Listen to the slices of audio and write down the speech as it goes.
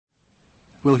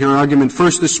We'll hear argument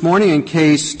first this morning in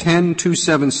Case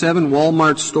 10-277,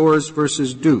 Walmart Stores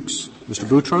versus Dukes. Mr.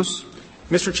 Boutros.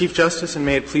 Mr. Chief Justice, and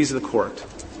may it please the Court,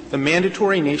 the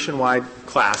mandatory nationwide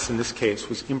class in this case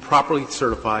was improperly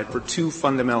certified for two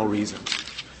fundamental reasons.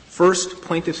 First,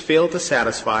 plaintiffs failed to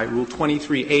satisfy Rule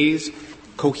 23A's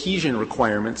cohesion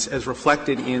requirements as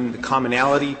reflected in the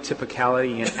commonality,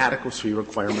 typicality, and adequacy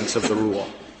requirements of the rule.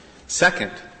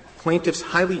 Second, plaintiffs'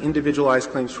 highly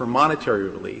individualized claims for monetary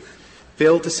relief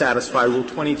failed to satisfy Rule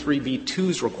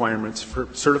 23B2's requirements for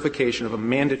certification of a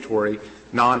mandatory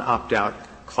non-opt-out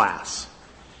class.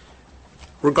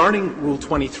 Regarding Rule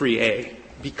 23A,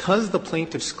 because the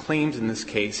plaintiffs' claims in this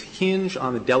case hinge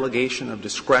on the delegation of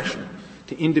discretion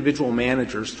to individual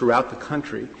managers throughout the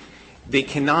country, they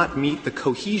cannot meet the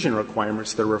cohesion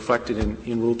requirements that are reflected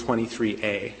in Rule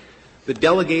 23A. The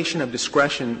delegation of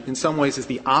discretion in some ways is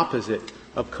the opposite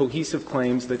of cohesive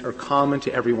claims that are common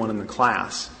to everyone in the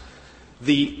class.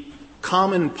 The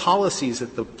common policies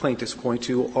that the plaintiffs point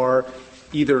to are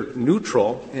either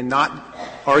neutral and not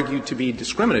argued to be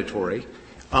discriminatory,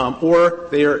 or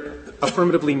they are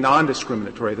affirmatively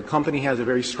non-discriminatory. The company has a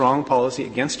very strong policy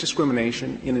against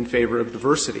discrimination and in favor of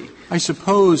diversity. I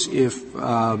suppose if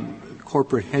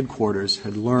corporate headquarters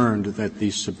had learned that the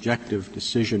subjective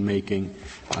decision-making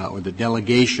or the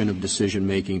delegation of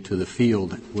decision-making to the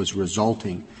field was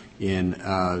resulting in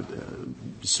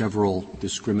several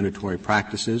discriminatory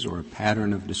practices or a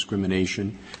pattern of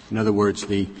discrimination. In other words,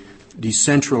 the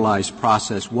decentralized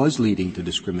process was leading to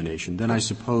discrimination. Then I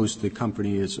suppose the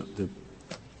company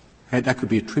that could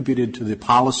be attributed to the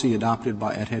policy adopted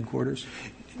at headquarters?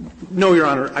 No, Your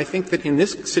Honor. I think that in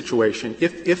this situation,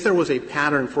 if there was a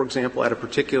pattern, for example, at a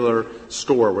particular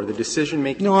store where the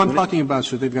decision-making — No, I'm talking about,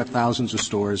 so they've got thousands of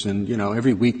stores, and,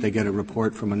 every week they get a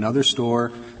report from another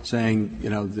store saying,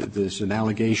 there's an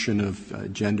allegation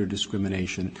of gender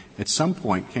discrimination. At some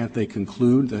point, can't they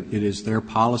conclude that it is their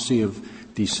policy of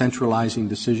decentralizing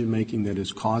decision-making that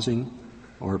is causing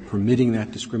or permitting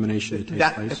that discrimination to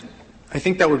take place? I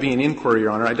think that would be an inquiry,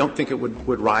 Your Honor. I don't think it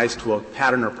would rise to a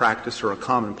pattern or practice or a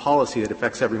common policy that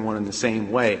affects everyone in the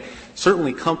same way.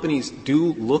 Certainly, companies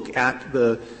do look at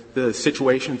the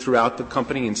situation throughout the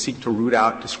company and seek to root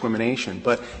out discrimination.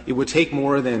 But it would take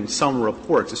more than some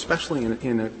reports, especially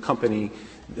in a company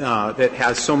that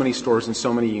has so many stores and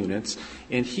so many units.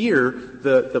 And here,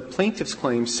 the plaintiffs'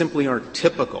 claims simply aren't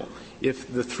typical.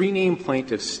 If the three named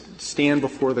plaintiffs stand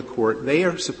before the court, they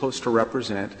are supposed to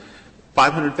represent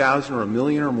 500,000 or 1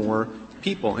 million or more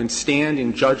people and stand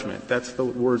in judgment. That's the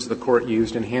words the court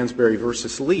used in Hansberry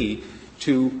versus Lee,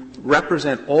 to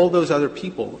represent all those other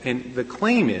people. And the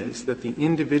claim is that the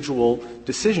individual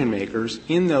decision makers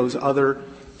in those other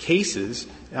cases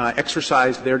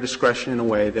exercised their discretion in a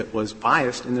way that was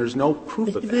biased, and there's no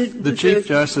proof of that. The Chief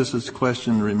Justice's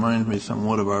question reminds me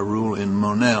somewhat of our rule in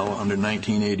Monell under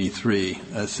 1983.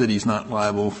 A city's not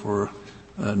liable for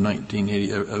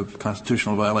 1980 a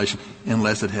constitutional violation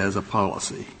unless it has a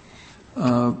policy.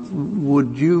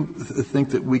 Would you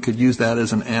think that we could use that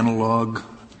as an analog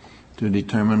to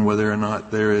determine whether or not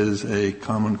there is a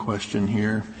common question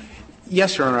here?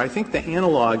 Yes, Your Honor. I think the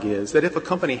analog is that if a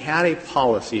company had a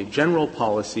policy, a general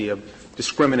policy of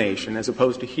discrimination, as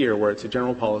opposed to here where it's a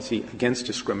general policy against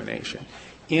discrimination,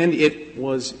 and it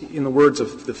was, in the words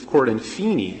of the court in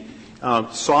Feeney,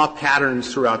 saw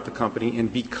patterns throughout the company,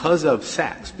 and because of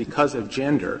sex, because of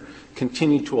gender,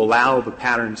 continued to allow the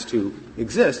patterns to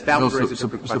exist, that would raise a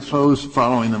different question. Suppose,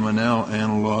 following the Monell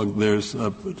analog, there's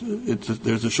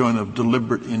a showing of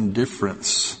deliberate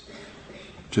indifference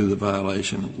to the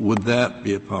violation. Would that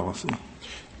be a policy?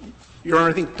 Your Honor,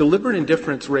 I think deliberate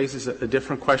indifference raises a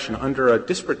different question. Under a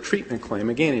disparate treatment claim,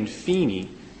 again, in Feeney,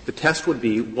 the test would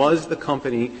be, was the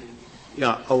company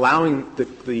allowing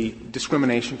the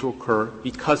discrimination to occur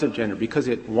because of gender, because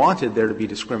it wanted there to be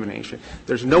discrimination.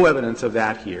 There's no evidence of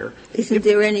that here. Isn't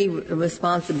there any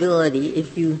responsibility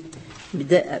if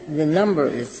the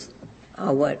numbers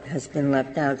are what has been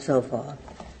left out so far?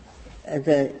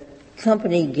 The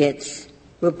company gets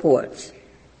reports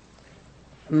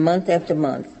month after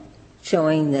month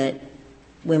showing that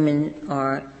women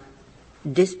are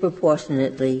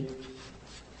disproportionately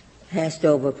passed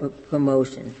over for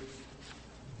promotion.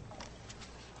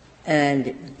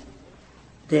 And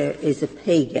there is a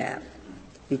pay gap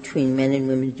between men and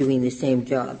women doing the same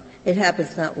job. It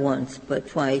happens not once, but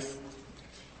twice.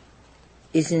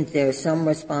 Isn't there some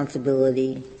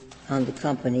responsibility on the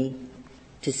company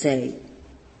to say,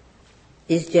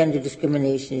 is gender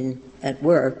discrimination at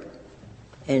work?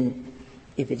 And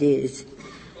if it is,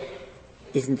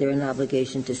 isn't there an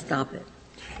obligation to stop it?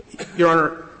 Your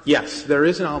Honor, yes, there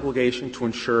is an obligation to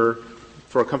ensure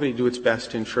for a company to do its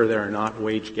best to ensure there are not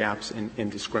wage gaps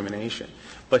and discrimination.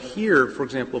 But here, for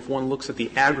example, if one looks at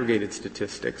the aggregated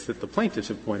statistics that the plaintiffs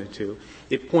have pointed to,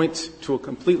 it points to a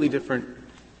completely different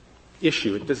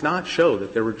issue. It does not show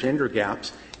that there were gender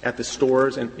gaps at the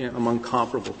stores and among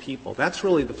comparable people. That's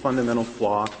really the fundamental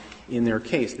flaw in their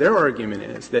case. Their argument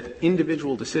is that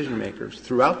individual decision makers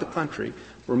throughout the country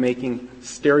were making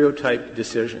stereotyped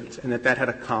decisions and that had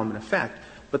a common effect.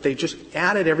 But they just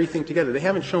added everything together. They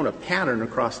haven't shown a pattern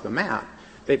across the map.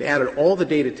 They've added all the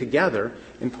data together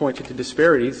and pointed to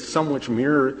disparities, some which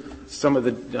mirror some of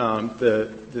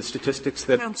the statistics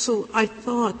that. Counsel, I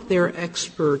thought their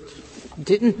expert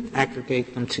didn't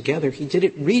aggregate them together. He did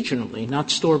it regionally,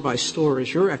 not store by store,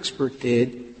 as your expert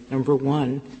did, number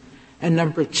one. And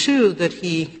number two, that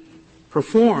he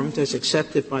performed, as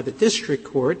accepted by the district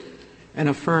court and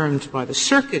affirmed by the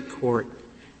circuit court,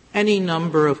 any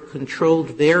number of controlled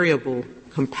variable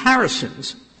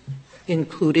comparisons,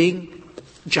 including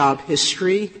job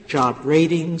history, job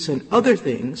ratings, and other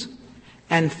things,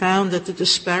 and found that the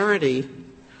disparity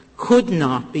could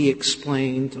not be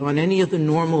explained on any of the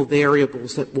normal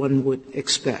variables that one would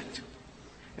expect,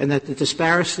 and that the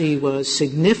disparity was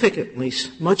significantly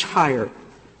much higher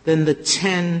than the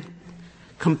 10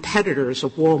 competitors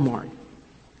of Walmart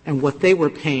and what they were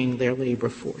paying their labor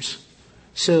force.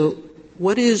 So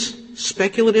what is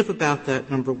speculative about that,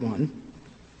 number one?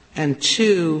 And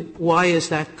two, why is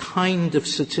that kind of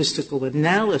statistical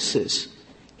analysis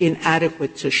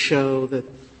inadequate to show that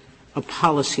a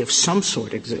policy of some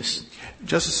sort exists?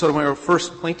 Justice Sotomayor,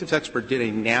 first, plaintiff's expert did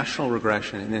a national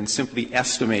regression and then simply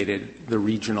estimated the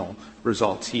regional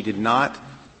results. He did not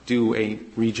do a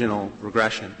regional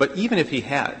regression. But even if he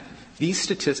had, these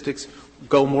statistics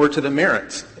go more to the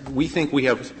merits. We think we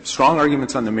have strong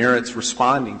arguments on the merits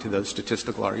responding to those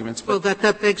statistical arguments. Well,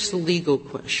 that begs the legal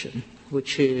question,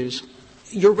 which is,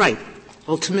 you're right.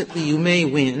 Ultimately, you may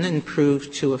win and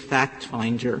prove to a fact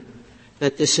finder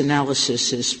that this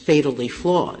analysis is fatally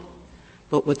flawed.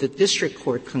 But what the district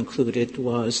court concluded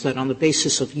was that on the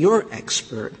basis of your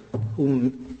expert,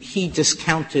 whom he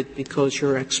discounted because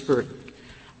your expert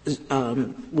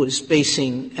was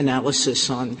basing analysis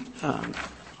on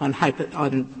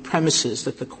premises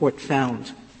that the court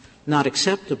found not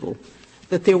acceptable,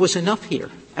 that there was enough here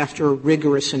after a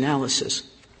rigorous analysis.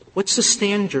 What's the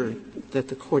standard that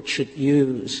the court should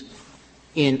use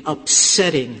in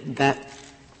upsetting that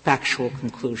factual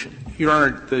conclusion? Your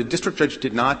Honor, the district judge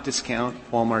did not discount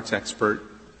Walmart's expert.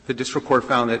 The district court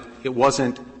found that it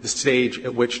wasn't the stage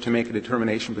at which to make a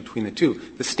determination between the two.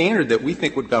 The standard that we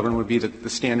think would govern would be the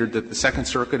standard that the Second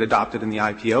Circuit adopted in the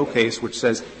IPO case, which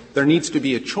says there needs to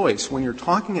be a choice. When you're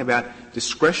talking about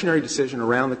discretionary decision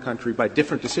around the country by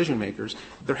different decision makers,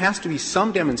 there has to be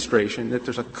some demonstration that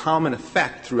there's a common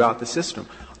effect throughout the system.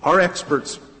 Our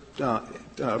experts'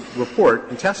 report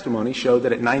and testimony showed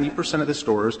that at 90% of the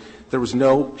stores there was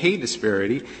no pay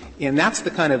disparity, and that's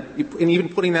the kind of – and even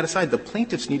putting that aside, the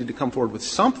plaintiffs needed to come forward with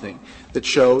something that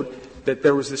showed that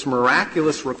there was this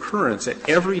miraculous recurrence at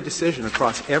every decision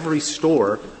across every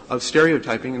store of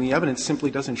stereotyping, and the evidence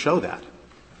simply doesn't show that.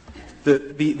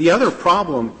 The other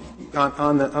problem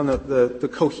on the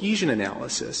cohesion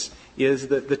analysis is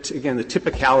that, again, the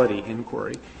typicality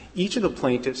inquiry. Each of the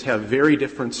plaintiffs have very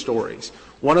different stories.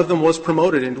 One of them was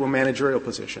promoted into a managerial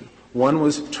position. One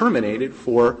was terminated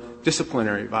for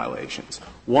disciplinary violations.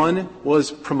 One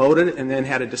was promoted and then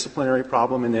had a disciplinary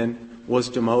problem and then was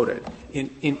demoted.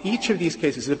 In each of these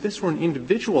cases, if this were an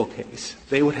individual case,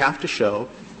 they would have to show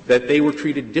that they were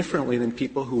treated differently than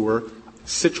people who were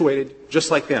situated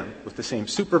just like them, with the same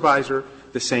supervisor,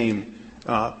 the same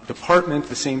department,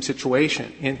 the same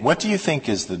situation. And what do you think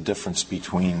is the difference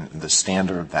between the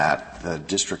standard that the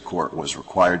district court was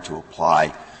required to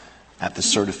apply at the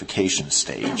certification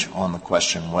stage on the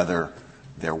question whether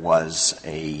there was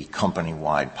a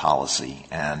company-wide policy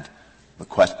and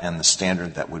the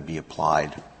standard that would be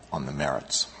applied on the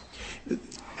merits?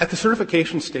 At the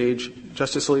certification stage,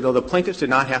 Justice Alito, the plaintiffs did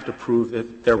not have to prove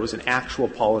that there was an actual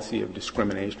policy of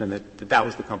discrimination and that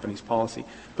was the company's policy.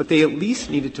 But they at least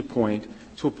needed to point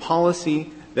to a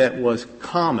policy that was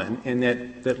common and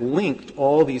that linked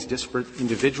all these disparate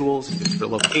individuals,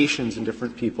 different locations, and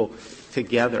different people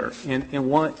together. And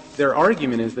what their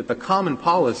argument is that the common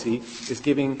policy is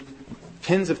giving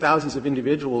tens of thousands of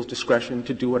individuals discretion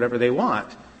to do whatever they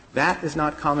want. That is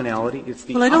not commonality. It's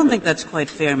the Well, I don't think that's quite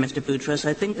fair, Mr. Boutros.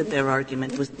 I think that their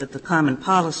argument was that the common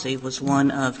policy was one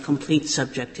of complete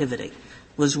subjectivity,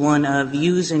 was one of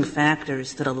using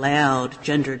factors that allowed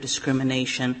gender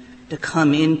discrimination to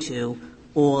come into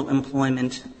all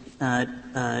employment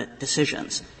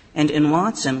decisions. And in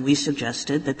Watson, we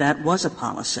suggested that that was a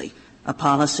policy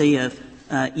of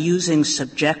using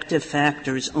subjective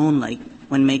factors only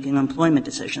when making employment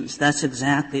decisions. That's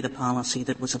exactly the policy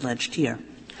that was alleged here.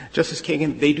 Justice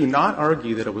Kagan, they do not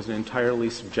argue that it was an entirely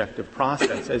subjective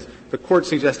process. As the Court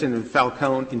suggested in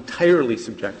Falcone, entirely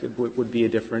subjective would be a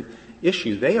different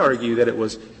issue. They argue that it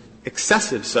was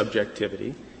excessive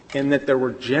subjectivity and that there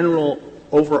were general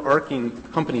overarching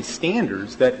company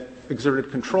standards that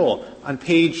exerted control. On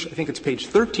page, I think it's page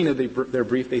 13 of their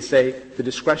brief, they say the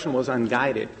discretion was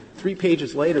unguided. 3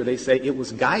 pages later, they say it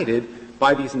was guided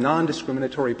by these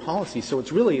non-discriminatory policies. So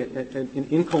it's really an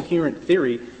incoherent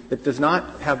theory that does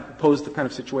not pose the kind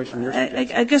of situation you're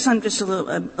suggesting. I guess I'm just a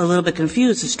little bit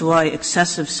confused as to why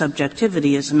excessive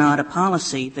subjectivity is not a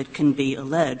policy that can be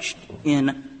alleged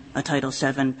in a Title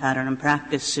VII pattern and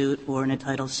practice suit or in a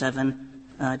Title VII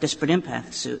disparate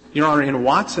impact suit. Your Honor, in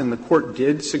Watson, the Court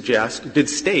did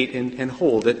state and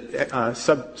hold that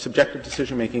subjective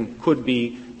decision-making could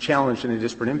be challenged in a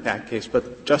disparate impact case.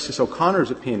 But Justice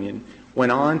O'Connor's opinion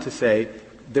went on to say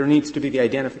there needs to be the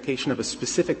identification of a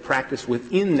specific practice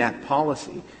within that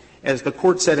policy. As the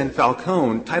Court said in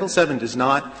Falcone, Title VII does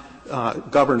not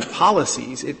govern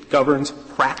policies, it governs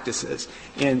practices.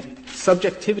 And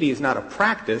subjectivity is not a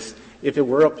practice if it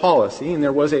were a policy. And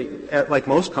there was like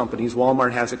most companies,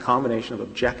 Walmart has a combination of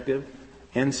objective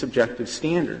and subjective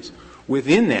standards.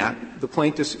 Within that, the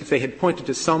plaintiffs, if they had pointed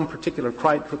to some particular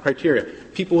criteria,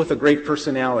 people with a great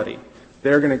personality,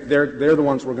 they're the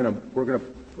ones we're going to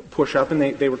push up, and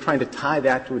they were trying to tie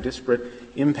that to a disparate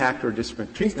impact or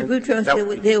disparate treatment. Mr.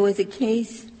 Boutros, there was a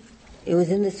case, it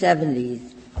was in the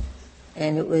 70s,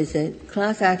 and it was a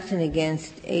class action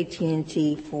against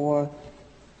AT&T for,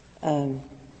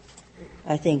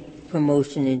 I think,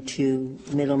 promotion into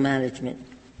middle management.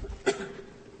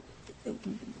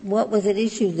 What was at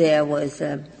issue there was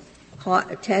a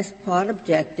test part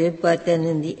objective, but then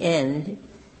in the end,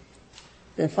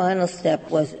 the final step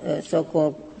was a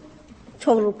so-called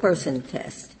total person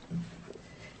test.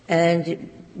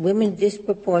 And women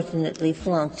disproportionately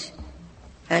flunked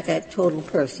at that total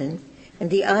person. And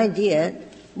the idea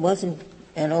wasn't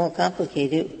at all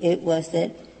complicated. It was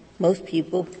that most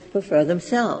people prefer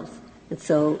themselves. And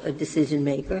so a decision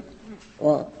maker,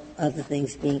 or other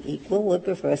things being equal, would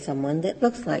prefer someone that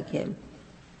looks like him.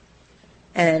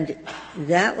 And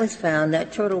that was found,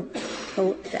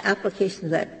 the application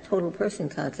of that total person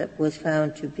concept was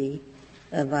found to be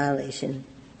a violation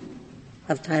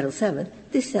of Title VII.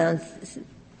 This sounds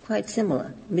quite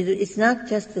similar. I mean, it's not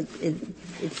just that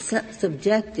it's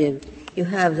subjective. You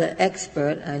have the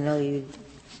expert. I know you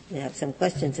have some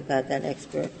questions about that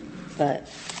expert, but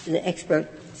the expert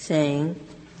saying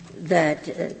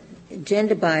that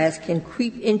gender bias can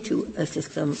creep into a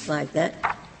system like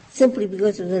that simply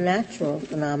because of the natural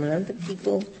phenomenon that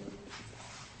people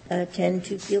tend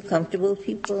to feel comfortable with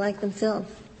people like themselves.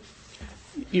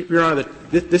 Your Honor,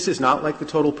 this is not like the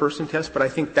total person test, but I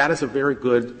think that is a very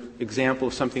good example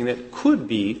of something that could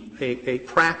be a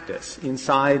practice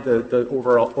inside the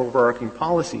overarching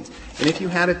policies. And if you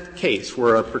had a case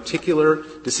where a particular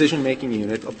decision-making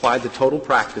unit applied the total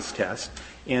practice test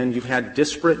and you had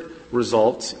disparate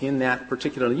results in that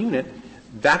particular unit,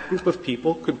 that group of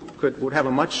people would have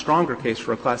a much stronger case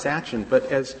for a class action.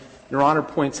 But as Your Honor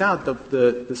points out,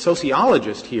 the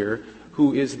sociologist here,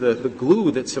 who is the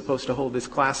glue that's supposed to hold this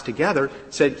class together,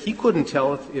 said he couldn't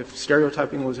tell if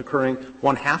stereotyping was occurring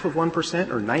 0.5%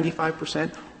 or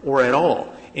 95% or at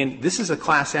all. And this is a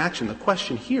class action. The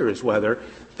question here is whether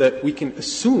that we can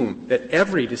assume that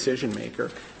every decision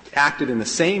maker acted in the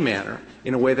same manner,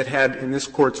 in a way that had, in this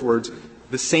Court's words,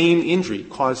 the same injury,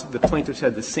 caused the plaintiffs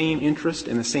had the same interest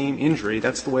in the same injury.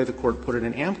 That's the way the Court put it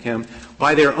in Amchem.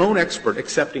 By their own expert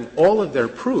accepting all of their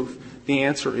proof, the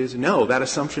answer is no. That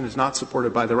assumption is not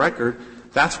supported by the record.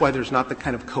 That's why there's not the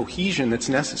kind of cohesion that's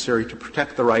necessary to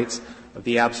protect the rights of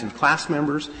the absent class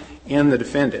members and the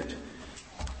defendant.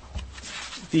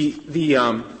 The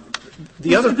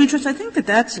other Boutros, I think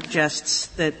that suggests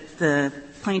that the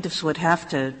plaintiffs would have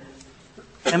to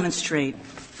demonstrate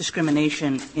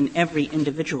discrimination in every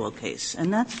individual case,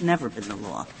 and that's never been the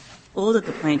law. All that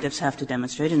the plaintiffs have to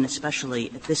demonstrate, and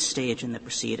especially at this stage in the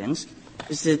proceedings,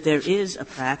 is that there is a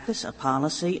practice, a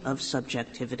policy of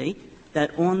subjectivity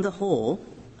that on the whole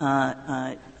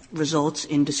results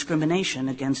in discrimination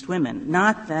against women,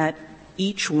 not that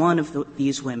each one of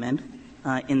these women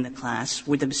in the class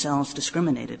were themselves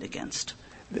discriminated against.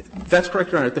 That's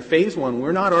correct, Your Honor. At the Phase 1,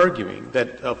 we're not arguing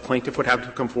that a plaintiff would have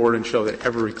to come forward and show that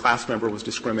every class member was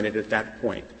discriminated at that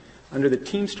point. Under the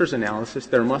Teamsters analysis,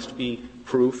 there must be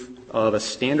proof of a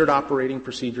standard operating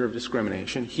procedure of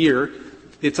discrimination. Here,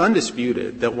 it's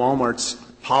undisputed that Walmart's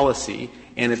policy,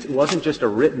 and it wasn't just a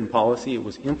written policy, it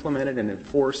was implemented and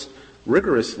enforced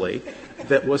rigorously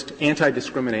that was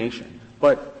anti-discrimination.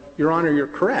 But, Your Honor, you're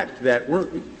correct that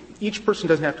each person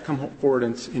doesn't have to come forward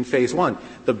in phase one.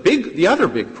 The other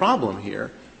big problem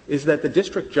here is that the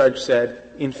district judge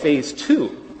said in phase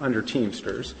two under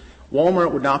Teamsters,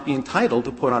 Walmart would not be entitled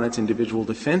to put on its individual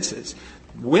defenses.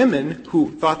 Women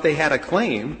who thought they had a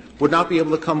claim would not be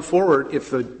able to come forward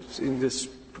if in this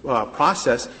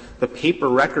process the paper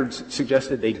records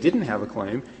suggested they didn't have a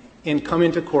claim and come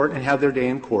into court and have their day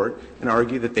in court and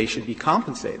argue that they should be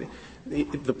compensated.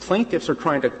 The plaintiffs are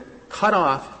trying to cut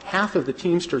off half of the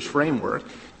Teamsters framework,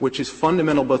 which is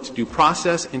fundamental both to due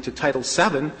process and to Title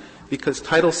VII, because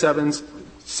Title VII's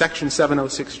Section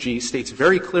 706G states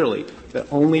very clearly that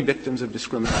only victims of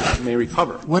discrimination may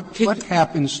recover. What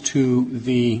happens to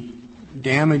the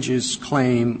damages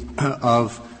claim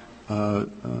of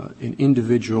an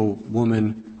individual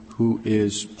woman who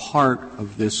is part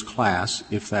of this class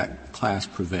if that class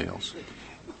prevails?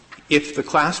 If the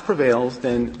class prevails,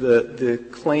 then the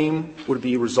claim would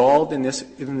be resolved in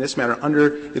this manner.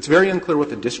 It's very unclear what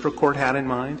the district court had in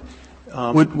mind.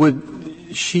 Would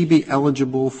she be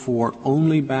eligible for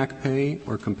only back pay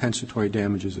or compensatory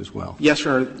damages as well? Yes,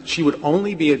 Your Honor. She would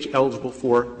only be eligible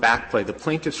for back pay. The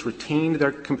plaintiffs retained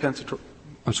their compensatory.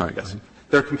 I'm sorry. Yes,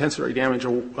 their compensatory damage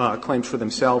claims for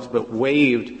themselves, but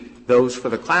waived those for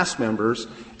the class members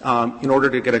in order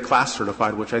to get a class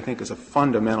certified, which I think is a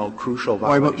fundamental, crucial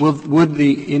violation. Would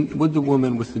the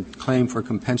woman with the claim for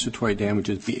compensatory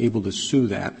damages be able to sue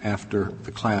that after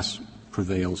the class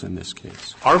prevails in this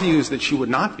case? Our view is that she would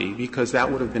not be, because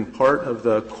that would have been part of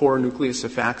the core nucleus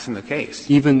of facts in the case.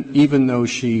 Even though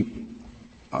she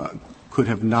could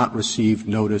have not received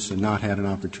notice and not had an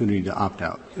opportunity to opt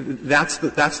out. That's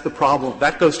the problem.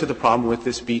 That goes to the problem with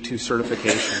this B-2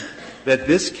 certification. That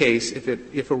this case, if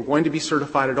it were going to be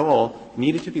certified at all,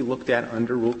 needed to be looked at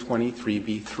under Rule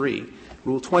 23b-3.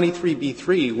 Rule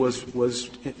 23b-3 was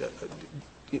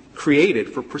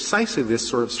created for precisely this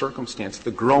sort of circumstance,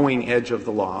 the growing edge of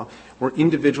the law, where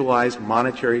individualized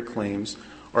monetary claims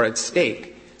are at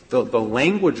stake. The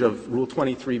language of Rule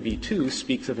 23b-2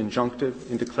 speaks of injunctive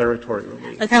and declaratory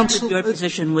relief. I think your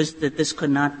position was that this could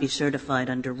not be certified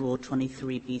under Rule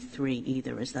 23b-3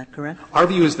 either. Is that correct? Our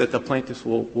view is that the plaintiffs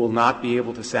will not be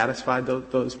able to satisfy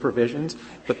those provisions,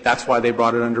 but that's why they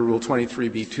brought it under Rule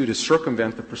 23b-2 to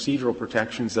circumvent the procedural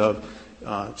protections of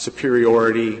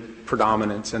superiority,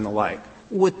 predominance, and the like.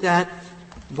 Would that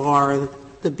bar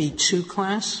the B-2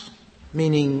 class?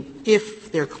 Meaning,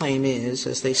 if their claim is,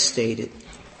 as they stated,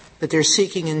 that they're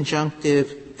seeking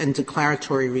injunctive and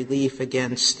declaratory relief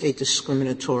against a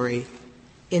discriminatory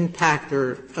impact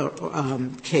or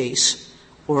case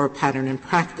or a pattern and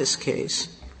practice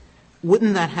case,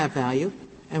 wouldn't that have value?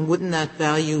 And wouldn't that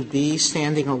value be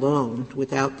standing alone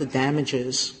without the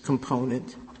damages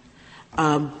component?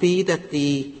 Be that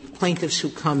the plaintiffs who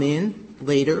come in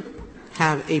later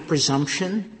have a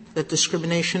presumption that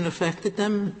discrimination affected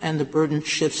them and the burden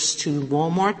shifts to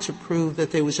Walmart to prove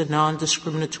that there was a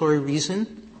non-discriminatory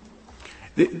reason?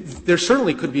 There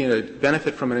certainly could be a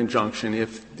benefit from an injunction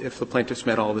if the plaintiffs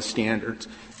met all the standards.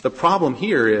 The problem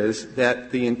here is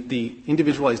that the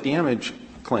individualized damage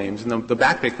claims and the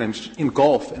back pay claims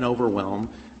engulf and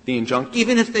overwhelm the injunction.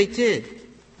 Even if they did,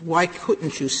 why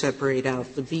couldn't you separate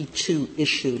out the B-2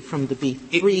 issue from the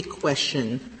B-3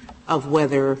 question of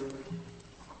whether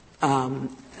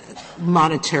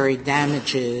monetary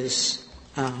damages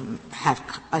have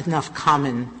enough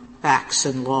common facts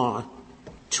and law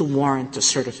to warrant a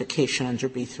certification under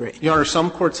B-3? Your Honor,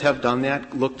 some courts have done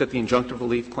that, looked at the injunctive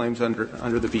relief claims under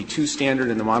the B-2 standard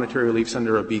and the monetary reliefs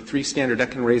under a B-3 standard.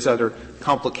 That can raise other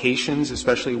complications,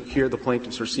 especially here the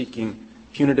plaintiffs are seeking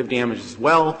punitive damage as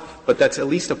well, but that's at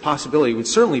least a possibility. It would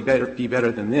certainly be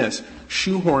better than this,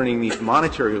 shoehorning these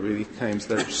monetary relief claims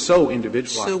that are so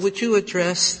individualized. So would you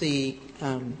address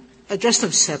address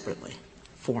them separately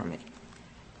for me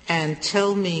and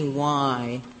tell me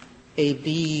why a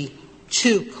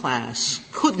B-2 class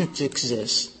couldn't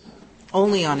exist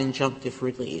only on injunctive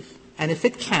relief? And if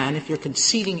it can, if you're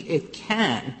conceding it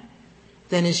can,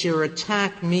 then is your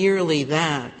attack merely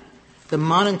that the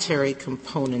monetary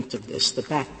component of this, the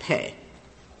back pay,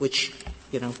 which,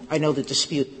 I know the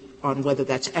dispute on whether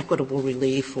that's equitable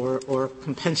relief or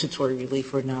compensatory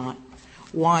relief or not,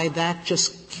 why that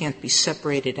just can't be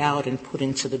separated out and put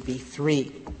into the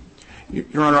B-3?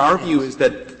 Your Honor, our view is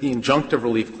that the injunctive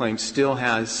relief claim still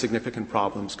has significant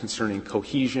problems concerning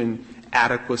cohesion,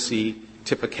 adequacy,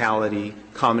 typicality,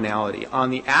 commonality. On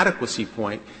the adequacy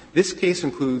point, this case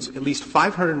includes at least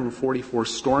 544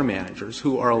 store managers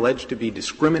who are alleged to be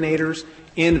discriminators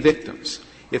and victims.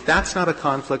 If that's not a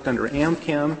conflict under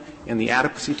AmChem and the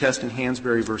adequacy test in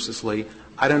Hansberry v. Lee,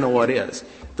 I don't know what is.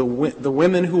 The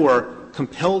women who are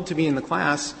compelled to be in the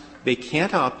class, they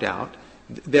can't opt out.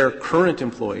 They're current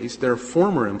employees, they're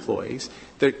former employees,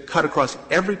 they're cut across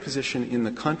every position in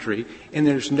the country, and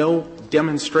there's no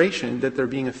demonstration that they're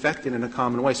being affected in a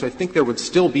common way. So I think there would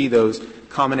still be those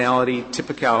commonality,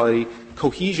 typicality,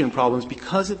 cohesion problems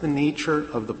because of the nature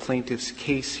of the plaintiff's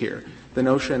case here. The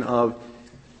notion of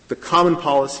the common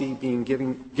policy being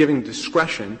giving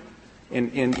discretion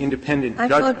and independent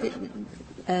judgment.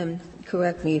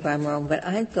 Correct me if I'm wrong, but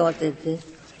I thought that the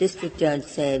district judge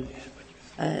said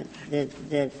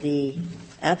that the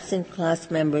absent class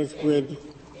members would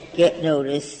get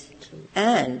notice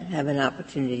and have an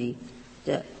opportunity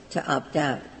to opt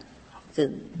out.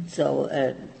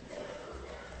 So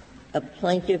a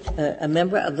plaintiff, a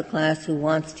member of the class who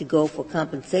wants to go for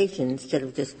compensation instead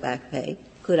of just back pay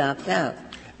could opt out.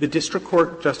 The district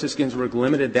court, Justice Ginsburg,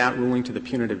 limited that ruling to the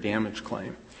punitive damage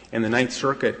claim. And the Ninth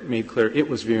Circuit made clear it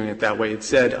was viewing it that way. It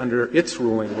said under its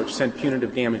ruling, which sent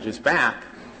punitive damages back,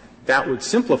 that would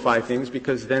simplify things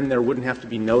because then there wouldn't have to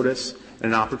be notice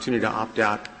and an opportunity to opt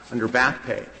out under back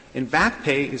pay. And back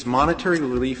pay is monetary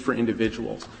relief for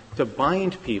individuals to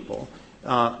bind people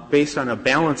based on a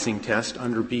balancing test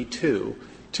under B-2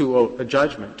 to a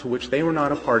judgment to which they were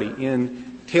not a party.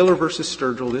 In Taylor v.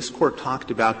 Sturgill, this Court talked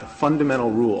about the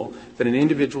fundamental rule that an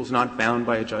individual is not bound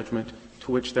by a judgment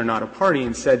to which they're not a party,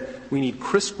 and said we need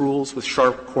crisp rules with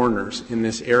sharp corners in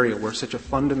this area where such a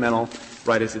fundamental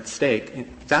right is at stake. And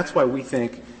that's why we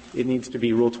think it needs to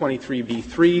be Rule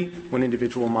 23b-3 when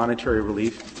individual monetary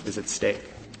relief is at stake.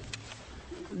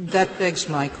 That begs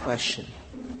my question.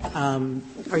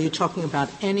 Are you talking about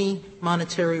any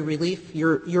monetary relief?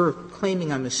 You're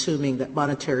claiming, I'm assuming, that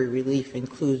monetary relief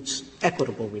includes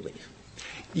equitable relief.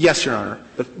 Yes, Your Honor.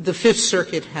 The Fifth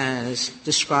Circuit has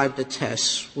described a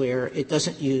test where it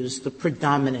doesn't use the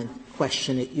predominant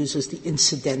question, it uses the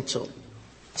incidental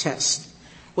test.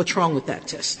 What's wrong with that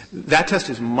test? That test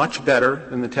is much better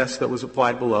than the test that was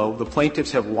applied below. The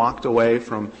plaintiffs have walked away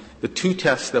from the two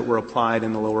tests that were applied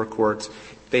in the lower courts.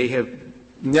 They have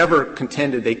never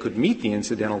contended they could meet the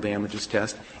incidental damages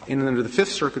test. And under the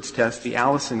Fifth Circuit's test, the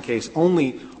Allison case,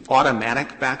 only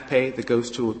automatic back pay that goes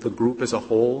to the group as a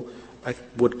whole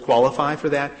would qualify for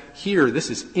that. Here,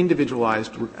 this is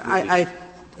individualized relief.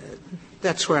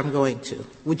 That's where I'm going to.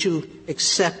 Would you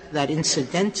accept that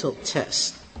incidental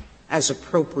test as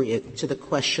appropriate to the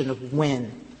question of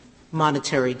when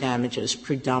monetary damages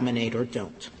predominate or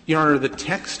don't? Your Honor, the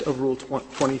text of Rule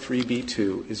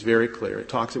 23b-2 is very clear. It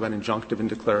talks about injunctive and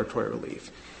declaratory relief.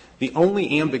 The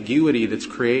only ambiguity that's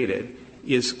created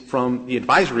is from the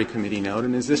advisory committee note,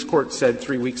 and as this Court said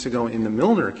 3 weeks ago in the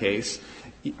Milner case,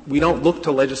 we don't look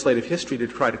to legislative history to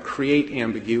try to create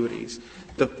ambiguities.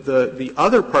 The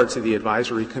other parts of the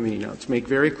advisory committee notes make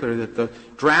very clear that the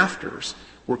drafters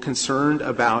were concerned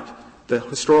about the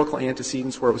historical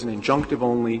antecedents where it was an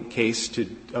injunctive-only case to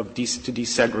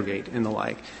desegregate and the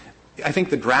like. I think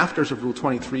the drafters of Rule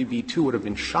 23b-2 would have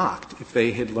been shocked if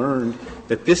they had learned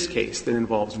that this case that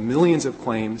involves millions of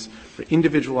claims for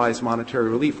individualized monetary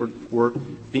relief were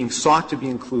being sought to be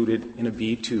included in a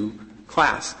B-2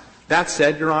 class. That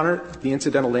said, Your Honor, the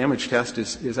incidental damage test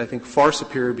is, I think, far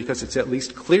superior because it's at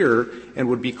least clearer and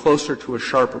would be closer to a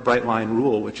sharp or bright-line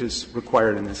rule, which is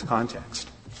required in this context.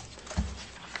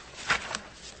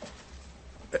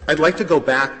 I'd like to go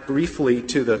back briefly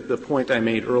to the point I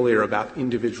made earlier about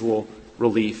individual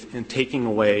relief and taking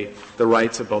away the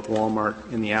rights of both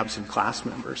Walmart and the absent class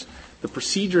members. The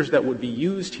procedures that would be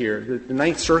used here, the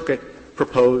Ninth Circuit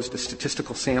proposed a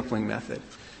statistical sampling method.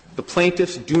 The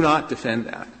plaintiffs do not defend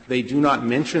that. They do not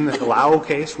mention the Halao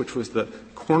case, which was the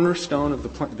cornerstone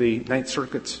of the Ninth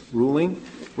Circuit's ruling,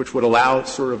 which would allow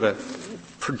sort of a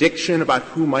prediction about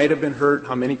who might have been hurt,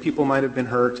 how many people might have been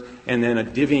hurt, and then a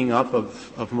divvying up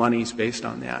of monies based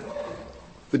on that.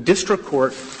 The district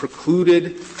court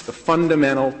precluded the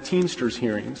fundamental Teamsters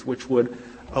hearings, which would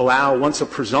allow, once a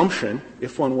presumption,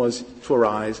 if one was to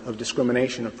arise, of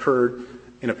discrimination occurred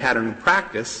in a pattern of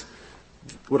practice,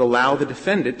 would allow the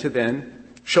defendant to then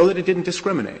show that it didn't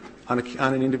discriminate on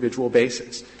an individual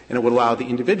basis, and it would allow the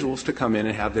individuals to come in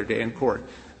and have their day in court.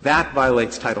 That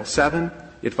violates Title VII.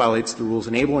 It violates the Rules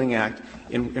Enabling Act,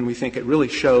 and we think it really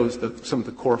shows some of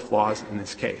the core flaws in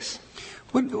this case.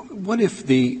 What if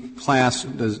the class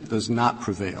does not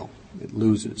prevail? It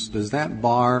loses. Does that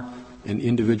bar an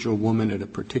individual woman at a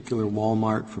particular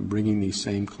Walmart from bringing these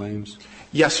same claims?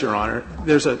 Yes, Your Honor.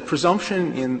 There's a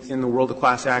presumption in the world of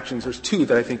class actions. There's two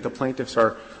that I think the plaintiffs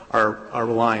are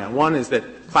relying on. One is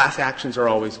that class actions are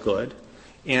always good,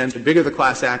 and the bigger the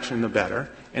class action, the better,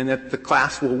 and that the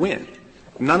class will win.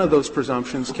 None of those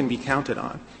presumptions can be counted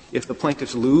on. If the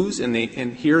plaintiffs lose and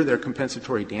here their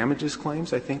compensatory damages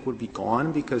claims, I think, would be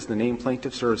gone because the named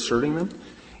plaintiffs are asserting them.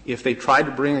 If they tried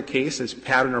to bring a case as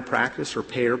pattern or practice or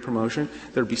pay or promotion,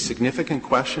 there would be significant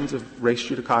questions of res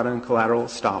judicata and collateral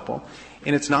estoppel.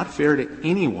 And it's not fair to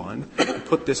anyone to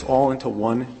put this all into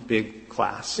one big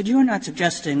class. But you're not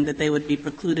suggesting that they would be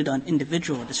precluded on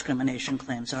individual discrimination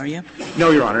claims, are you?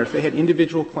 No, Your Honor. If they had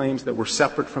individual claims that were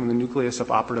separate from the nucleus of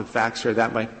operative facts here,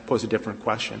 that might pose a different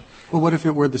question. Well, what if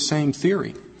it were the same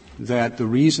theory, that the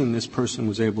reason this person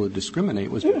was able to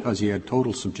discriminate was because he had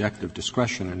total subjective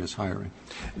discretion in his hiring?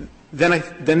 Then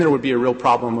there would be a real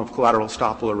problem of collateral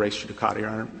estoppel or res judicata, Your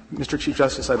Honor. Mr. Chief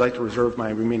Justice, I'd like to reserve my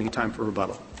remaining time for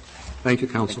rebuttal. Thank you,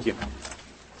 counsel. Thank you.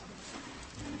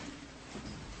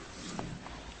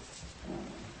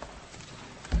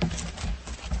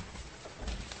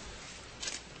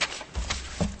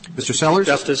 Mr. Sellers?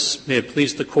 Justice, may it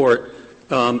please the Court.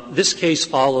 This case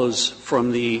follows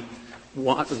from the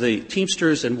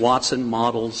Teamsters and Watson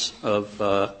models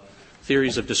of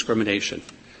theories of discrimination.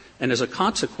 And as a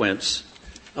consequence,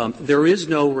 there is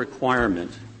no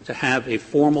requirement to have a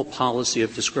formal policy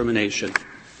of discrimination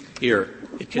here.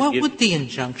 What would the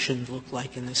injunction look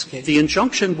like in this case? The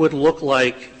injunction would look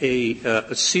like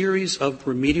a series of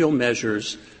remedial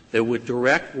measures that would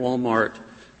direct Walmart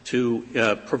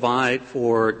to provide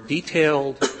for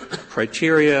detailed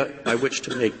criteria by which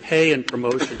to make pay and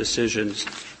promotion decisions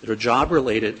that are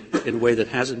job-related in a way that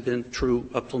hasn't been true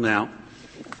up till now.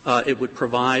 It would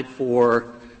provide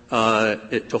for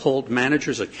to hold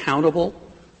managers accountable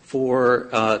for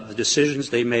the decisions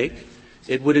they make.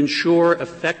 It would ensure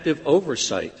effective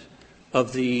oversight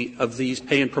of these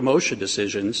pay and promotion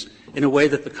decisions in a way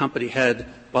that the company had,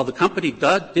 while the company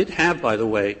did have, by the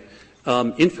way,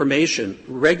 information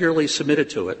regularly submitted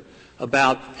to it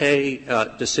about pay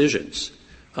decisions.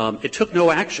 It took no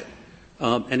action,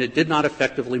 and it did not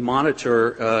effectively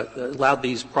monitor, allowed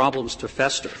these problems to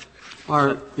fester.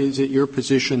 Is it your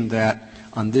position that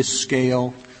on this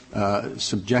scale,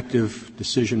 subjective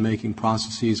decision-making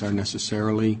processes are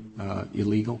necessarily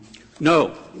illegal?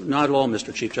 No, not at all,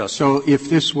 Mr. Chief Justice. So if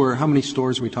this were, how many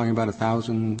stores are we talking about,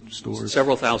 1,000 stores?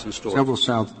 Several thousand stores. Several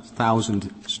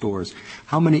thousand stores.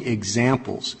 How many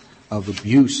examples of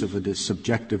abuse of a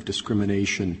subjective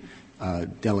discrimination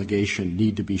delegation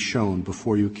need to be shown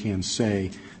before you can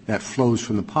say that flows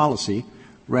from the policy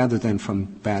rather than from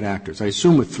bad actors? I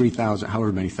assume with 3,000,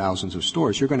 however many thousands of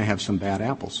stores, you're going to have some bad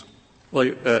apples. Well,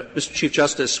 Mr. Chief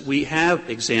Justice, we have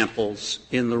examples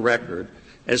in the record.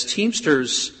 As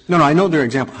Teamsters — No, I know there are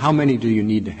examples. How many do you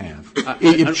need to have?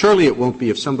 Surely it won't be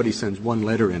if somebody sends one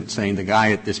letter in saying the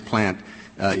guy at this plant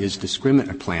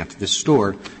this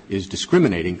store is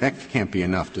discriminating. That can't be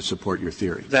enough to support your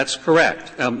theory. That's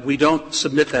correct. We don't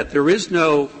submit that. There is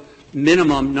no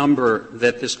minimum number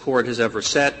that this Court has ever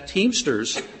set.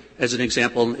 Teamsters, as an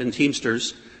example, in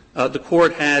Teamsters, the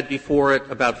Court had before it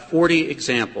about 40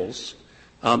 examples,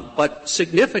 but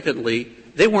significantly,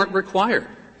 they weren't required.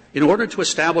 In order to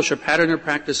establish a pattern or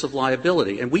practice of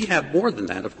liability, and we have more than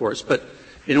that, of course, but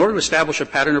in order to establish a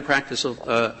pattern or practice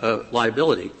of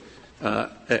liability, or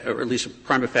at least a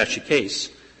prima facie case,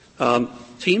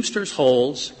 Teamsters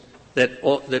holds that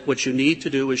what you need to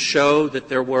do is show that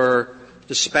there were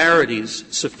disparities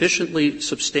sufficiently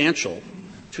substantial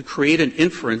to create an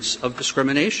inference of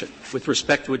discrimination with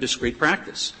respect to a discrete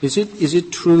practice. Is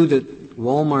it true that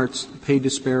Walmart's pay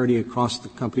disparity across the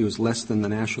company was less than the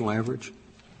national average?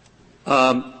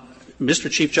 Mr.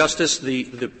 Chief Justice, the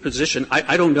position —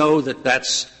 I don't know that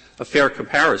that's a fair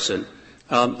comparison.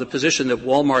 The position that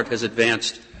Walmart has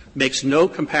advanced makes no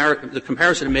comparison. The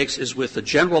comparison it makes is with the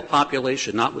general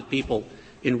population, not with people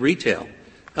in retail.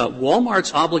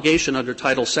 Walmart's obligation under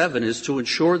Title VII is to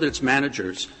ensure that its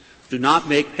managers do not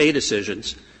make pay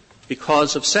decisions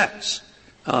because of sex.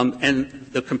 And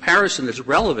the comparison that's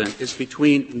relevant is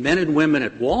between men and women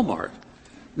at Walmart,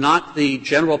 not the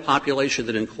general population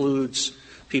that includes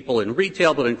people in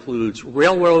retail, but includes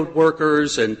railroad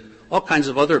workers and all kinds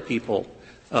of other people.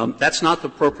 That's not the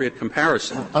appropriate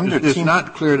comparison. It's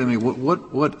not clear to me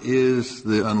what is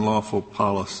the unlawful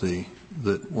policy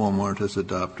that Walmart has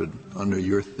adopted under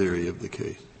your theory of the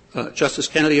case? Justice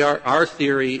Kennedy, our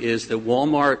theory is that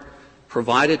Walmart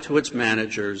provided to its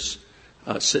managers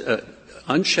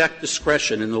unchecked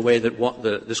discretion in the way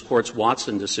that this Court's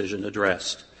Watson decision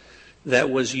addressed,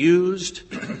 that was used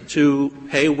to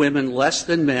pay women less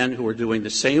than men who were doing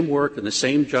the same work in the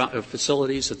same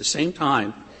facilities at the same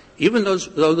time, even though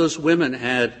those women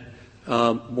had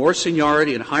more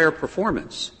seniority and higher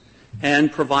performance,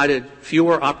 and provided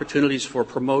fewer opportunities for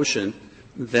promotion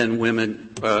than women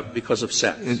because of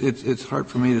sex. It's hard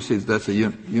for me to see that that's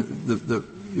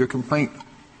your complaint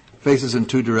faces in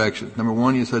two directions. Number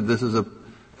one, you said this is a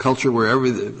culture where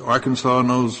Arkansas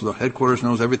knows, the headquarters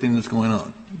knows everything that's going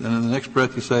on. Then in the next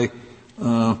breath you say,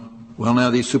 well,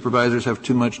 now these supervisors have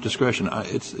too much discretion.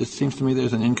 It seems to me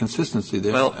there's an inconsistency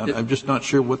there. Well, I'm just not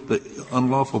sure what the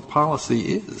unlawful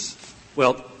policy is.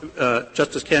 Well,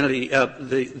 Justice Kennedy,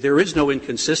 there is no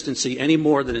inconsistency any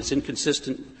more than it's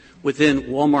inconsistent within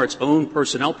Walmart's own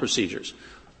personnel procedures.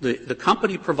 The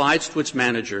company provides to its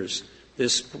managers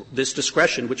this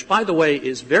discretion, which, by the way,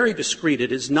 is very discreet.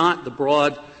 It is not the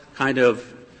broad kind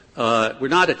of we're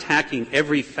not attacking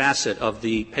every facet of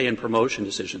the pay and promotion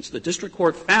decisions. The district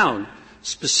court found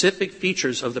specific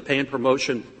features of the pay and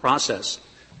promotion process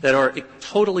that are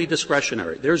totally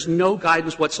discretionary. There's no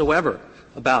guidance whatsoever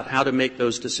about how to make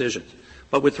those decisions.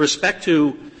 But with respect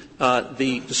to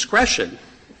the discretion,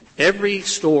 every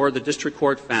store the district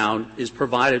court found is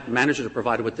provided, managers are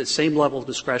provided with the same level of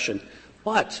discretion.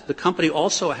 But the company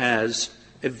also has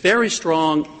a very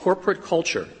strong corporate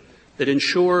culture that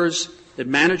ensures that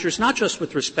managers, not just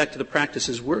with respect to the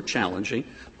practices we're challenging,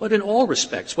 but in all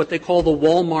respects, what they call the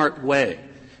Walmart way.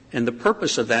 And the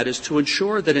purpose of that is to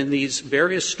ensure that in these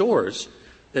various stores,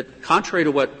 that contrary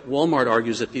to what Walmart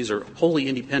argues that these are wholly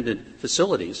independent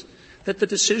facilities, that the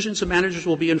decisions of managers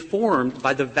will be informed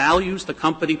by the values the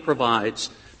company provides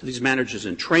to these managers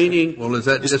in training. Well, is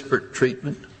that disparate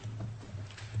treatment?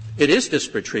 It is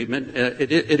disparate treatment.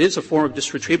 It is a form of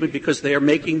disparate treatment because they are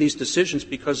making these decisions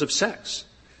because of sex.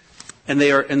 And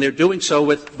they're doing so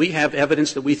we have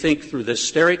evidence that we think through the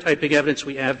stereotyping evidence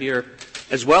we have here,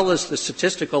 as well as the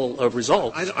statistical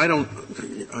results.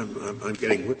 I'm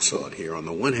getting whipsawed here. On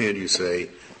the one hand, you say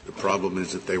the problem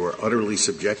is that they were utterly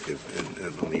subjective,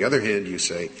 and on the other hand, you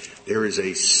say there is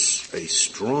a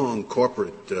strong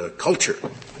corporate culture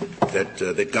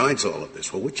that guides all of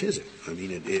this. Well, which is it? I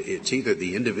mean, it's either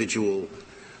the individual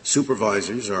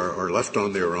supervisors are left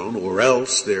on their own, or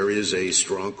else there is a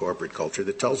strong corporate culture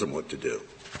that tells them what to do.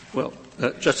 Well,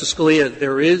 Justice Scalia,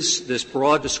 there is this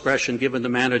broad discretion given the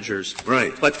managers.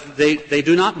 Right. But they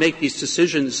do not make these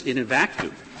decisions in a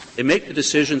vacuum. They make the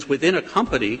decisions within a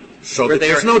company. So where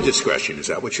there's no discretion. Is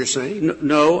that what you're saying?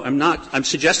 No, I'm not. I'm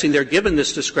suggesting they're given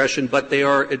this discretion, but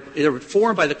they're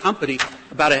informed by the company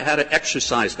about how to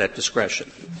exercise that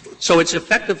discretion. So it's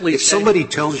effectively if somebody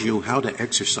tells you how to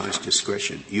exercise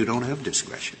discretion, you don't have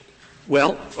discretion.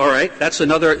 Well, all right. That's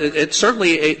another. It's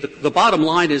certainly the bottom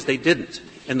line is they didn't,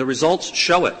 and the results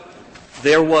show it.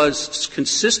 There was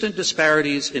consistent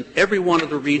disparities in every one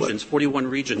of the regions, 41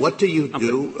 regions. What do you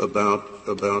do about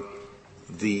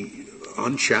the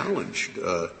unchallenged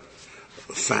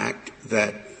fact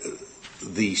that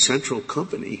the central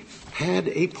company had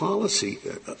a policy,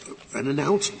 an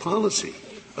announced policy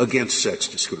against sex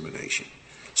discrimination,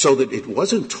 so that it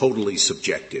wasn't totally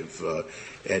subjective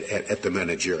at the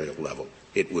managerial level?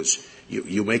 It was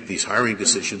you make these hiring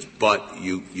decisions, but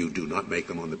you do not make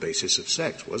them on the basis of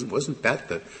sex. Wasn't that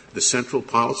the central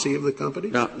policy of the company?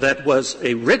 No, that was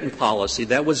a written policy.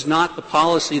 That was not the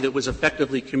policy that was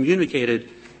effectively communicated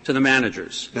to the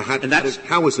managers. Now,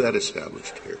 how was that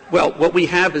established here? Well, what we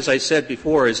have, as I said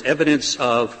before, is evidence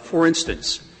of, for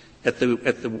instance, at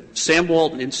the Sam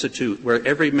Walton Institute, where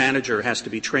every manager has to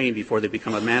be trained before they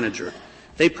become a manager,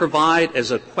 they provide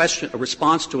as a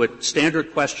response to a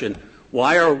standard question,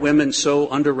 why are women so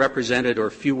underrepresented or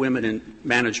few women in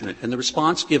management? And the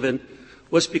response given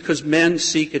was because men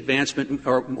seek advancement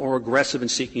or are more aggressive in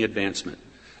seeking advancement.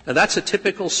 Now, that's a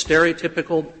typical,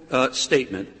 stereotypical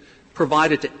statement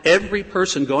provided to every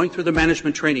person going through the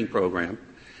management training program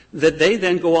that they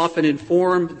then go off and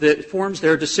informs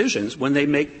their decisions when they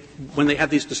have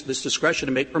this discretion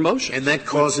to make promotions. And that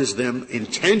causes them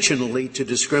intentionally to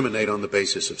discriminate on the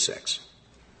basis of sex.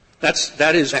 How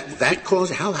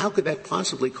could that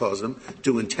possibly cause them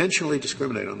to intentionally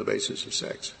discriminate on the basis of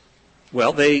sex?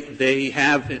 Well, they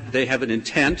have an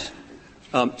intent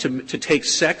to take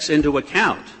sex into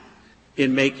account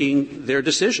in making their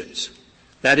decisions.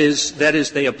 That is,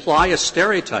 they apply a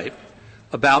stereotype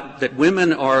about that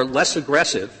women are less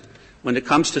aggressive when it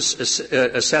comes to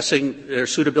assessing their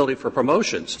suitability for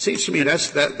promotions. It seems to me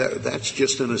that's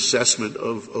just an assessment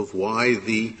of why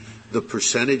the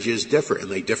percentages differ, and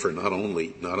they differ not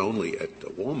only at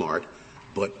Walmart,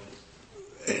 but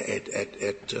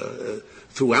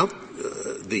throughout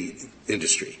the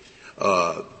industry.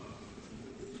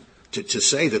 To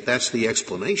say that that's the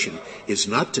explanation is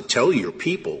not to tell your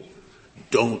people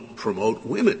don't promote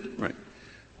women. Right.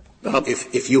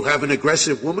 If you have an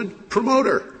aggressive woman, promote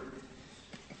her.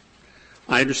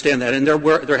 I understand that, and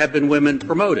there have been women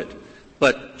promoted.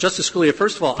 But Justice Scalia,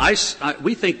 first of all,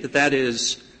 we think that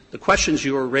is the questions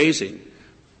you are raising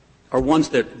are ones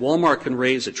that Walmart can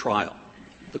raise at trial.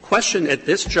 The question at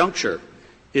this juncture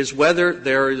is whether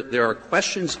there are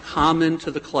questions common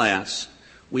to the class.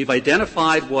 We've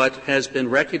identified what has been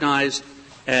recognized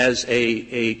as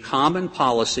a common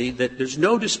policy, that there's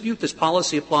no dispute this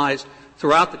policy applies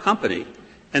throughout the company.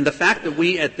 And the fact that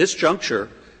we at this juncture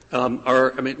we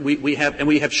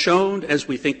have shown, as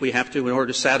we think we have to in order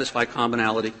to satisfy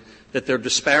commonality, that there are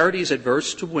disparities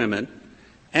adverse to women,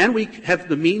 and we have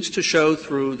the means to show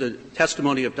through the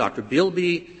testimony of Dr.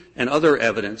 Bilby and other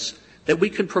evidence that we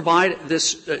can provide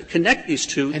this, connect these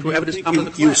two through evidence common to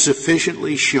the class. You've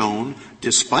sufficiently shown,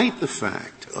 despite the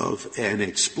fact of an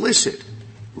explicit,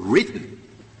 written,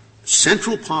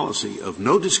 central policy of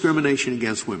no discrimination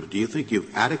against women, do you think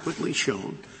you've adequately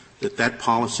shown that that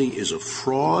policy is a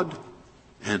fraud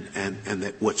and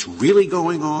that what's really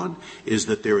going on is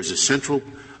that there is a central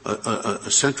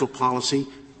policy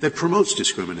that promotes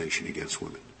discrimination against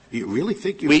women? Do you really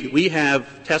think we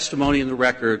have testimony in the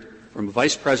record from a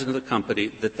vice president of the company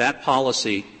that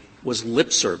policy was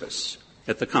lip service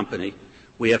at the company.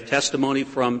 We have testimony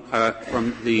from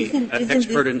the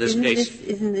expert in this case.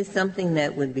 Isn't this something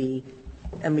that would be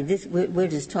 – I mean, we're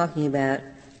just talking about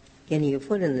getting your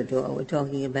foot in the door. We're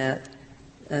talking about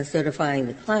certifying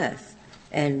the class.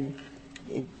 And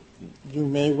you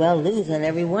may well lose on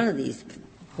every one of these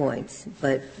points,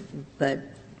 but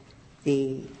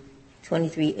the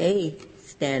 23A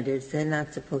standards, they're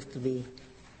not supposed to be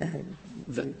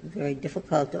very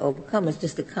difficult to overcome. It's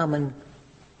just a common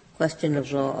question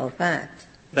of law or fact,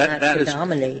 not to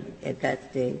dominate at that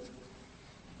stage.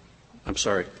 I'm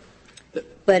sorry.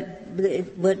 But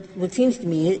what seems to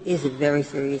me is a very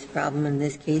serious problem in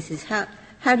this case is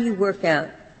how do you work out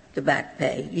the back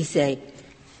pay? You say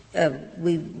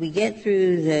we get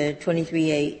through the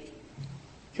 23A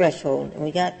threshold, and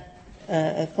we got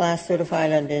a class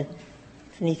certified under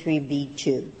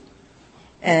 23B2.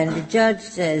 And the judge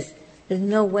says, there's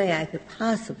no way I could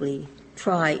possibly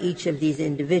try each of these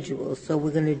individuals, so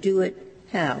we're going to do it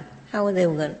how? How are they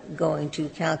going to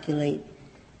calculate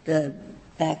the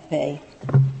back pay?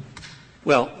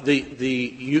 Well,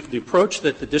 the approach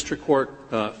that the district court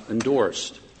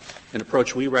endorsed, an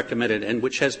approach we recommended and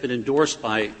which has been endorsed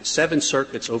by 7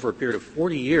 circuits over a period of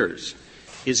 40 years,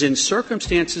 is in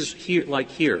circumstances like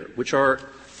here, which are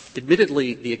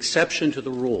admittedly the exception to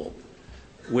the rule,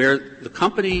 where the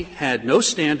company had no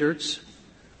standards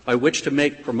by which to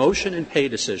make promotion and pay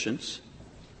decisions.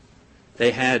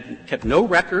 They had kept no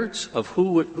records of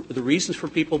the reasons for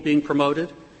people being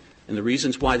promoted and the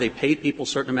reasons why they paid people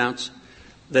certain amounts,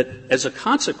 that as a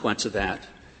consequence of that,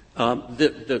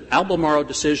 the Albemarle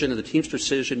decision and the Teamster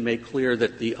decision made clear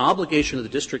that the obligation of the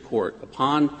district court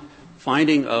upon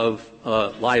finding of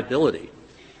liability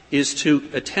is to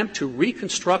attempt to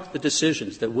reconstruct the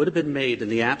decisions that would have been made in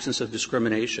the absence of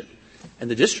discrimination.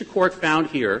 And the district court found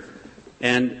here,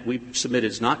 and we submit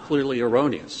it's not clearly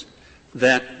erroneous,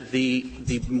 that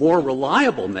the more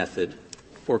reliable method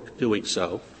for doing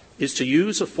so is to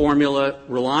use a formula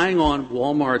relying on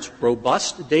Walmart's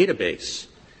robust database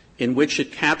in which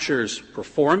it captures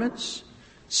performance,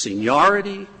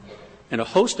 seniority, and a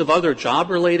host of other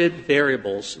job-related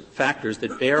variables, factors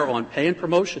that bear on pay and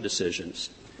promotion decisions,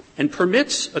 and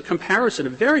permits a comparison, a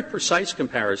very precise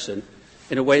comparison,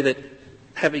 in a way that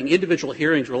having individual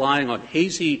hearings relying on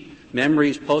hazy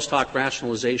memories, post hoc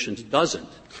rationalizations doesn't.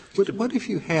 But what if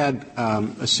you had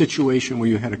a situation where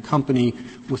you had a company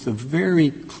with a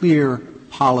very clear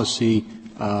policy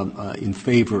in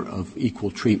favor of equal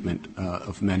treatment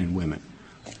of men and women?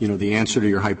 You know, the answer to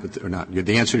your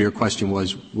the answer to your question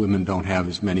was women don't have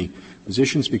as many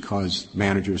positions because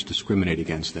managers discriminate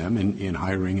against them in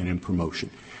hiring and in promotion.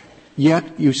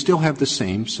 Yet you still have the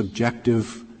same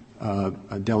subjective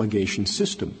delegation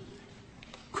system.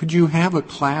 Could you have a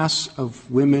class of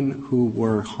women who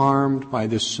were harmed by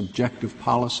this subjective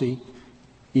policy,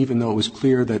 even though it was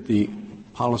clear that the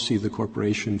policy of the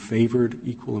corporation favored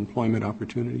equal employment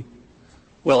opportunity?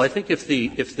 Well, I think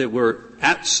if there were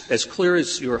as clear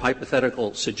as your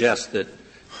hypothetical suggests that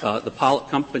the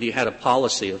company had a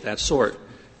policy of that sort,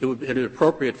 it would be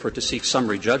inappropriate for it to seek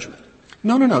summary judgment.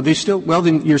 No.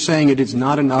 Then you're saying it is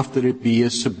not enough that it be a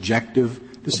subjective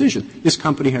decision. This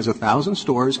company has 1,000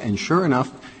 stores, and sure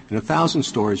enough, in 1,000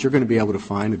 stores, you're going to be able to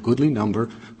find a goodly number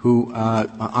who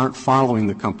aren't following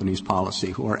the company's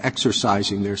policy, who are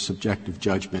exercising their subjective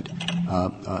judgment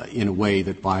in a way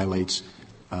that violates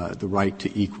the right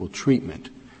to equal treatment.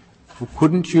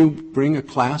 Couldn't you bring a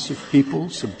class of people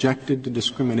subjected to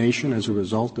discrimination as a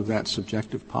result of that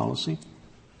subjective policy?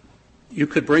 You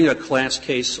could bring a class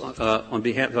case on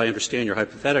behalf, if I understand your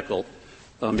hypothetical,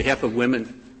 on behalf of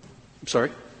women,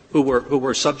 who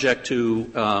were subject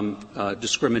to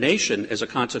discrimination as a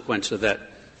consequence of that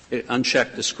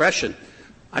unchecked discretion.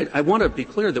 I want to be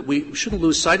clear that we shouldn't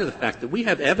lose sight of the fact that we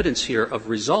have evidence here of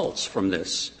results from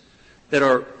this that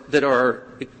are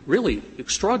really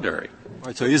extraordinary. All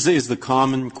right, so is the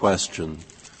common question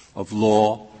of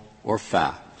law or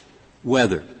fact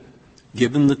whether,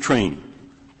 given the training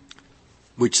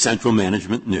which central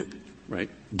management knew, right,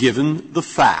 given the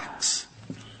facts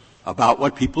about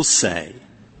what people say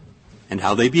and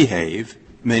how they behave,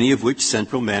 many of which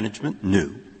central management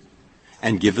knew,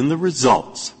 and given the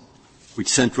results which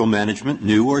central management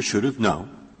knew or should have known,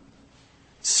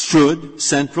 should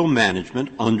central management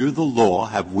under the law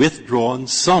have withdrawn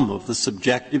some of the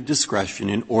subjective discretion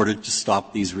in order to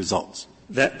stop these results?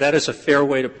 That is a fair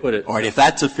way to put it. All right, if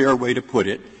that's a fair way to put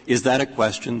it, is that a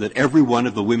question that every one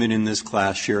of the women in this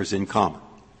class shares in common?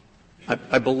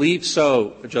 I believe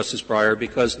so, Justice Breyer,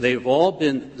 because they've all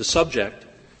been the subject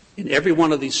in every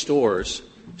one of these stores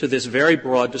to this very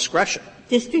broad discretion.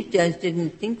 District judge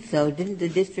didn't think so. Didn't the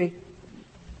district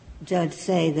judge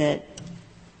say that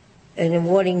in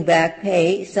awarding back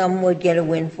pay, some would get a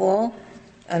windfall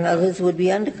and others would be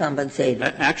undercompensated?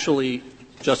 Actually,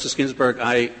 Justice Ginsburg,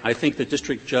 I think the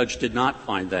district judge did not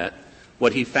find that.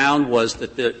 What he found was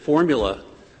that the formula,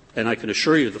 and I can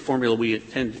assure you the formula we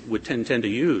would tend to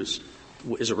use,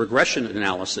 is a regression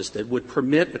analysis that would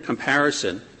permit a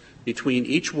comparison between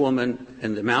each woman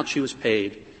and the amount she was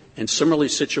paid and similarly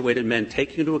situated men,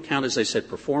 taking into account, as I said,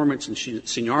 performance and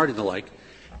seniority and the like,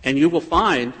 and you will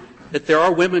find that there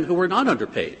are women who are not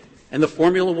underpaid, and the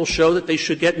formula will show that they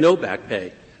should get no back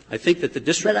pay. I think that the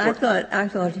district But I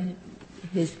thought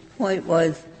his point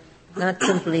was not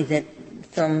simply that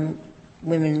some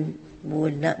women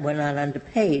were not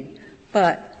underpaid,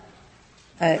 but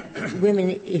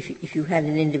women, if you had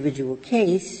an individual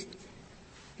case,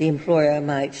 the employer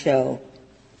might show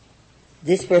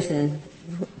this person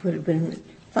would have been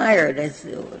fired as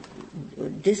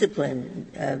disciplined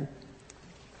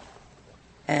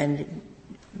and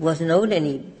wasn't owed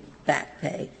any back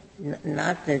pay.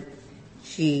 Not that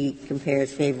she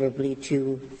compares favorably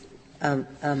to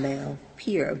a male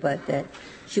peer, but that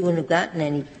she wouldn't have gotten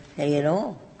any pay at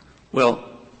all. Well,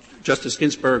 Justice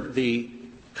Ginsburg, the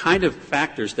kind of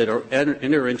factors that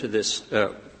enter into this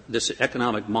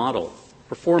economic model,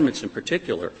 performance in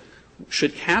particular,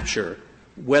 should capture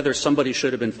whether somebody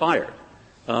should have been fired.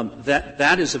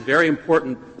 That is a very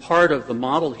important part of the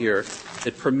model here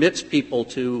that permits people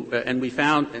to, and we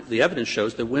found, the evidence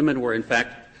shows that women were in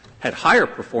fact had higher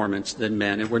performance than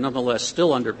men and were nonetheless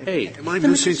still underpaid. Am I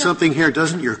missing something here?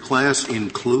 Doesn't your class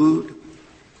include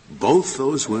both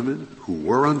those women who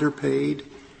were underpaid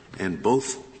and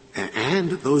those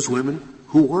women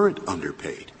who weren't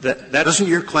underpaid? Doesn't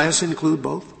your class include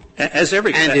both? As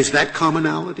every class. And is that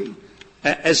commonality?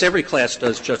 As every class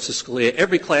does, Justice Scalia.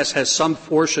 Every class has some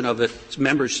portion of its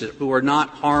membership who are not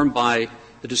harmed by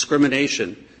the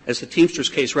discrimination. As the Teamsters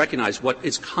case recognized, what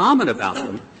is common about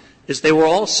them is they were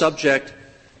all subject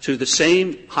to the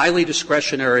same highly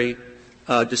discretionary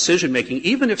decision-making,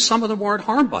 even if some of them weren't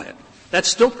harmed by it. That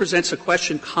still presents a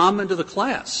question common to the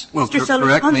class. Well,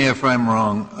 correct me if I'm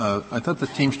wrong. I thought the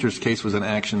Teamsters case was an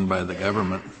action by the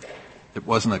government. It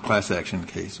wasn't a class action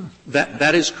case.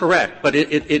 That is correct. But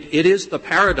it is the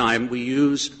paradigm we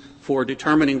use for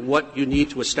determining what you need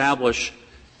to establish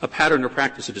a pattern or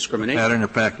practice of discrimination. Pattern or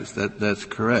practice. That's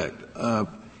correct.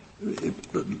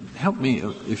 Help me,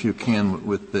 if you can,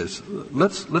 with this.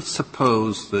 Let's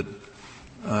suppose that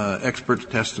expert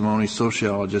testimony,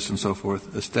 sociologists and so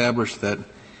forth, establish that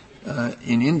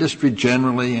in industry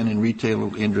generally and in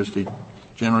retail industry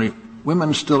generally,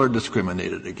 women still are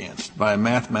discriminated against by a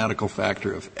mathematical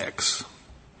factor of X.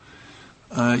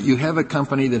 You have a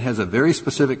company that has a very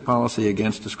specific policy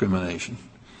against discrimination,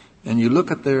 and you look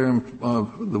at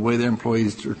the way their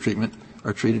employees are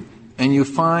treated, and you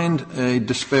find a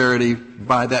disparity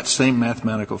by that same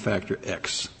mathematical factor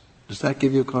X. Does that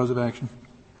give you a cause of action?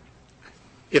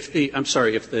 If the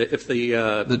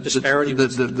disparity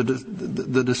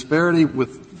the disparity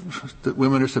that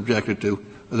women are subjected to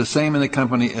are the same in the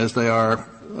company as they are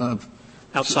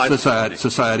outside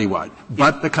society-wide.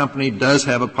 But the company does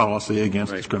have a policy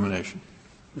against discrimination.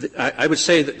 I would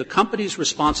say that the company's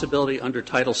responsibility under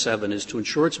Title VII is to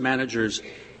ensure its managers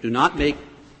do not make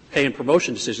pay and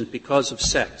promotion decisions because of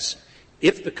sex.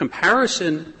 If the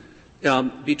comparison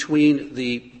between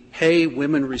the pay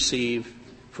women receive,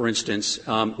 for instance,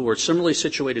 who are similarly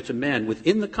situated to men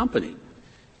within the company,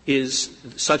 is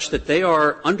such that they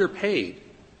are underpaid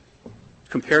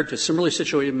compared to similarly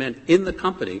situated men in the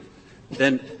company,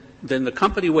 then the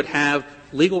company would have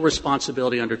legal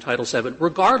responsibility under Title VII,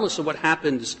 regardless of what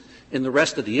happens in the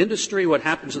rest of the industry, what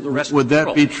happens in the rest Would of the world.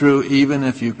 Would that be true even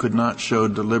if you could not show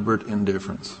deliberate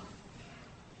indifference?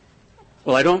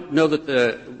 Well, I don't know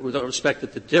that with all respect,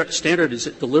 that the standard is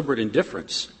deliberate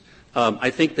indifference. I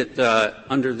think that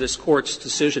under this Court's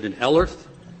decision in Ellerth,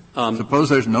 suppose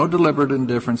there's no deliberate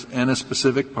indifference and a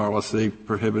specific policy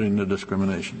prohibiting the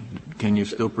discrimination. Can you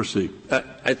still proceed?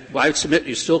 I submit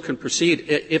you still can proceed.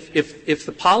 If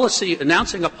the policy,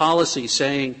 announcing a policy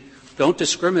saying don't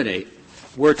discriminate,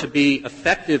 were to be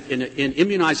effective in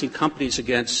immunizing companies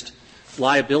against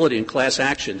liability and class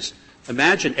actions,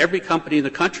 imagine every company in the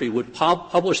country would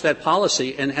publish that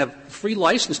policy and have free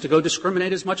license to go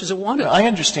discriminate as much as it wanted. I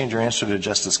understand your answer to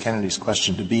Justice Kennedy's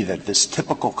question to be that this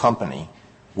typical company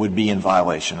would be in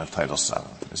violation of Title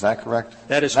VII. Is that correct?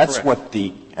 That is correct.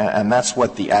 That's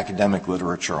what the academic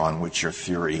literature on which your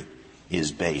theory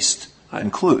is based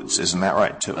includes. Isn't that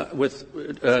right, too?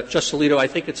 Justice Alito, I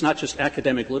think it's not just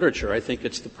academic literature. I think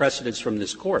it's the precedents from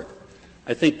this Court.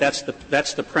 I think that's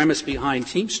the premise behind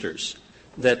Teamsters,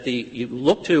 that you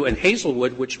look to, and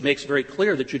Hazelwood, which makes very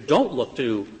clear that you don't look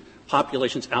to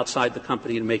populations outside the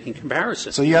company in making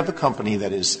comparisons. So you have a company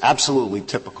that is absolutely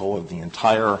typical of the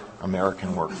entire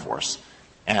American workforce.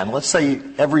 And let's say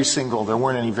there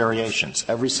weren't any variations.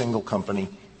 Every single company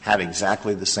had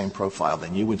exactly the same profile.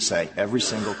 Then you would say every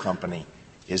single company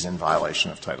is in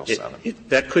violation of Title VII.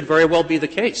 That could very well be the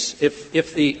case. I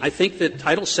think that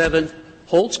Title VII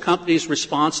holds companies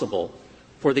responsible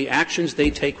for the actions they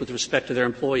take with respect to their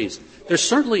employees. There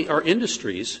certainly are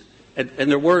industries, and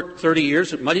there were 30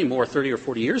 or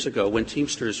 40 years ago when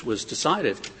Teamsters was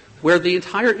decided, where the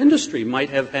entire industry might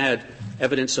have had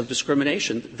evidence of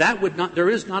discrimination. There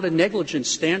is not a negligence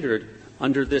standard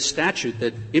under this statute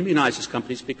that immunizes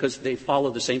companies because they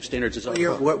follow the same standards as other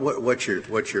companies.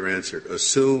 What your answer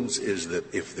assumes is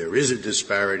that if there is a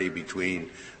disparity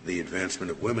between the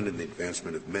advancement of women and the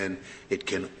advancement of men, it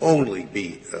can only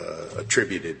be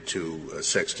attributed to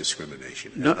sex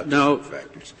discrimination. No.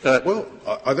 Factors.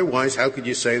 Otherwise, how could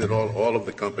you say that all of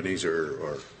the companies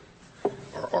are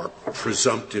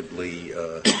presumptively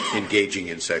engaging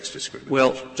in sex discrimination?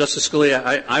 Well, Justice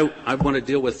Scalia, I want to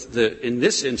deal with in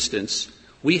this instance,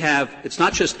 it's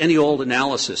not just any old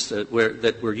analysis that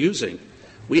we're using.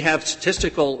 We have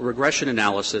statistical regression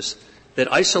analysis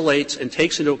that isolates and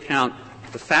takes into account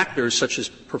the factors such as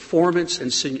performance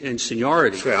and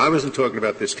seniority. I wasn't talking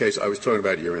about this case. I was talking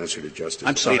about your answer to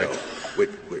Justice Alito,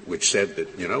 which said that,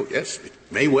 yes, it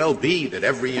may well be that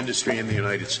every industry in the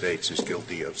United States is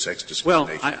guilty of sex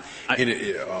discrimination.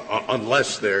 Well,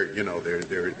 unless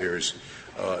there's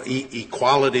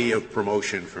equality of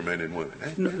promotion for men and women.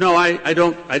 No, I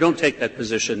don't take that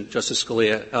position, Justice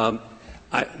Scalia.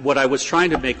 What I was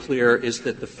trying to make clear is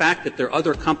that the fact that there are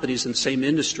other companies in the same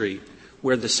industry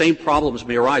where the same problems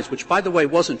may arise, which, by the way,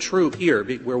 wasn't true here,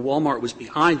 where Walmart was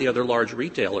behind the other large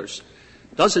retailers,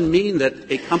 doesn't mean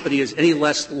that a company is any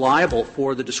less liable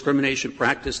for the discrimination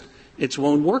practiced in its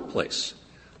own workplace.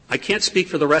 I can't speak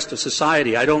for the rest of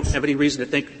society. I don't have any reason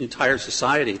to think the entire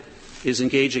society is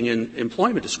engaging in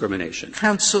employment discrimination.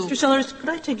 Counsel. Mr. Sellers, could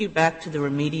I take you back to the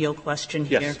remedial question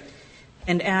here? Yes.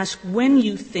 And ask when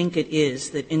you think it is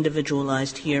that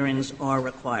individualized hearings are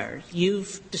required.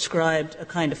 You've described a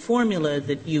kind of formula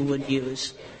that you would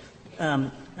use.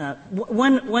 When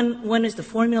is the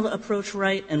formula approach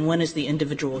right, and when is the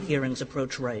individual hearings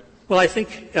approach right? Well, I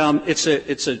think it's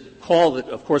a call that,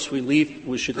 of course,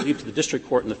 we should leave to the district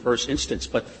court in the first instance.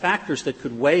 But factors that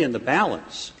could weigh in the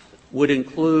balance would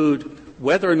include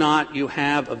whether or not you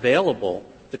have available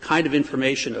the kind of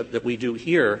information that we do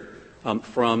here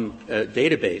from a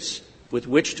database with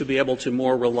which to be able to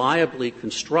more reliably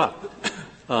construct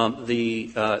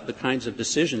the kinds of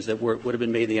decisions that would have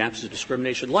been made in the absence of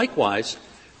discrimination. Likewise,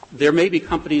 there may be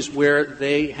companies where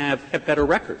they have kept better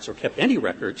records or kept any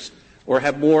records or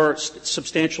have more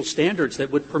substantial standards that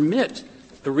would permit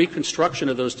the reconstruction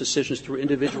of those decisions through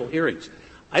individual hearings.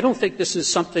 I don't think this is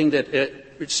something that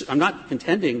I'm not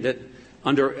contending that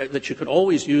that you could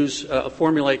always use a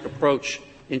formulaic approach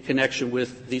in connection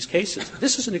with these cases.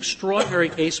 This is an extraordinary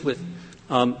case with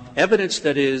evidence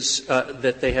that is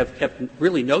that they have kept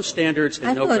really no standards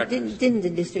and no records. Didn't the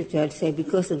district judge say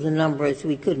because of the numbers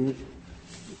we couldn't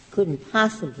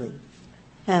possibly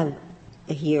have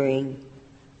a hearing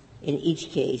in each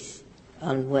case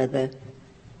on whether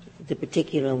the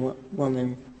particular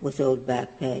woman was owed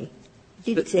back pay?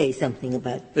 Did say something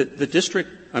about the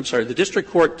district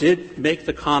court did make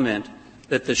the comment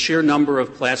that the sheer number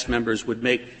of class members would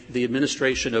make the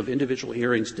administration of individual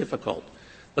hearings difficult.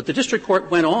 But the district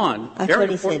court went on. I thought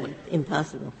he said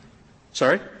impossible.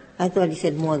 Sorry? I thought he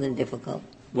said more than difficult.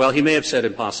 Well, he may have said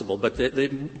impossible, but the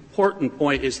important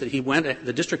point is that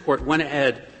the district court went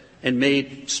ahead and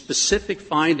made specific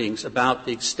findings about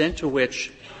the extent to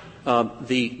which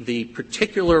the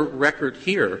particular record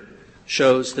here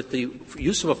shows that the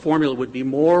use of a formula would be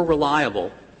more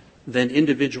reliable than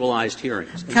individualized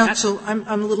hearings. Counsel, I'm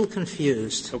a little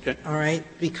confused. Okay. All right?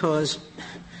 Because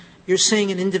you're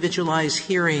saying an individualized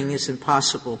hearing is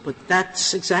impossible, but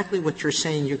that's exactly what you're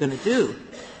saying you're going to do,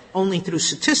 only through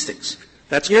statistics.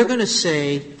 You're going to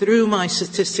say, through my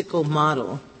statistical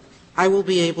model, I will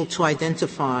be able to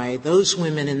identify those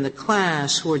women in the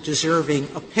class who are deserving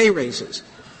of pay raises.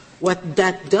 What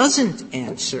that doesn't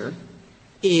answer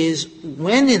is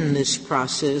when in this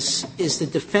process is the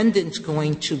defendant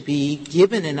going to be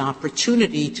given an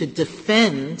opportunity to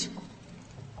defend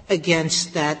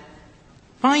against that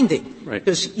finding. Right.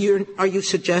 Because are you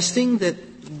suggesting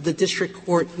that the district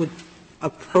court would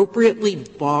appropriately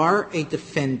bar a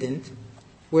defendant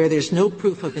where there's no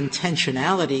proof of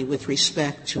intentionality with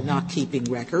respect to not keeping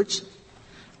records,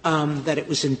 that it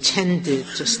was intended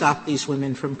to stop these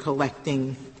women from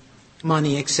collecting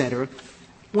money, et cetera?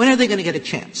 When are they going to get a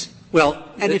chance? Well,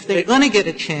 and if they're going to get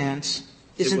a chance,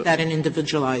 isn't that an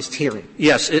individualized hearing?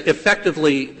 Yes.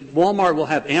 Effectively, Walmart will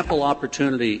have ample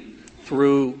opportunity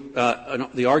through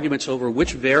the arguments over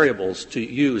which variables to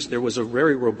use. There was a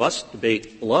very robust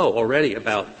debate below already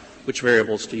about which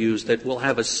variables to use that will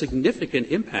have a significant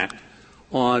impact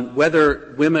on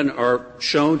whether women are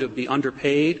shown to be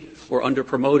underpaid or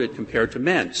underpromoted compared to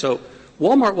men. So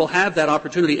Walmart will have that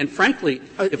opportunity, and frankly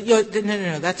 — no,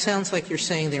 that sounds like you're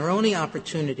saying their only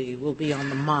opportunity will be on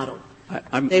the model.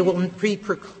 They will be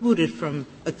precluded from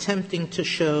attempting to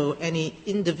show any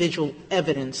individual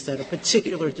evidence that a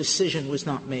particular decision was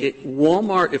not made. If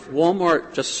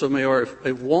Walmart, Justice Sotomayor,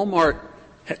 if Walmart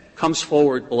comes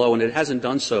forward below, and it hasn't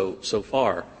done so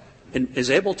far, and is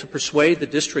able to persuade the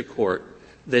district court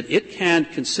that it can,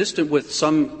 consistent with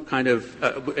some kind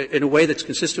of in a way that's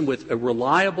consistent with a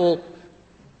reliable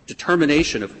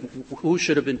determination of who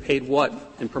should have been paid what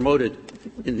and promoted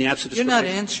in the absence of You're not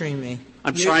answering me.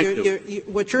 I'm trying to.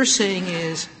 What you're saying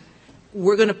is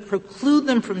we're going to preclude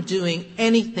them from doing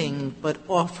anything but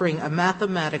offering a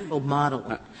mathematical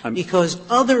model, because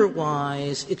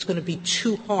otherwise it's going to be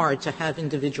too hard to have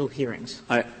individual hearings.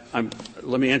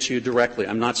 Let me answer you directly.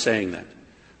 I'm not saying that.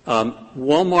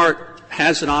 Walmart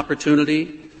has an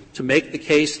opportunity to make the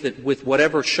case that with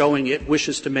whatever showing it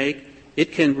wishes to make,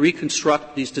 it can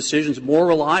reconstruct these decisions more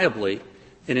reliably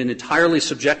in an entirely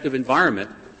subjective environment.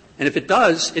 And if it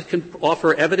does, it can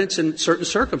offer evidence in certain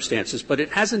circumstances, but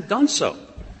it hasn't done so.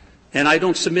 And I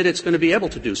don't submit it's going to be able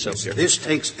to do so here. This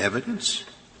takes evidence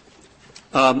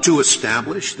to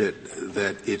establish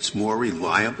that it's more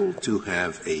reliable to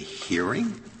have a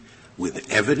hearing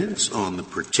with evidence on the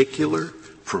particular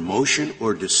promotion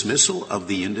or dismissal of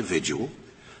the individual,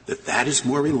 that is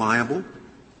more reliable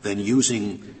than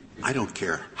using, I don't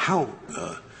care how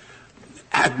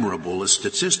admirable a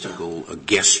statistical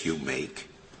guess you make.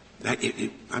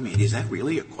 Is that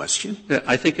really a question?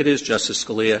 I think it is, Justice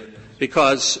Scalia,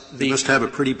 because you must have a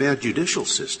pretty bad judicial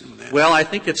system then. Well, I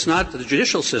think it's not the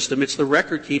judicial system. It's the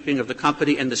record-keeping of the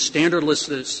company and the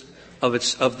standardlessness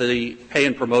of the pay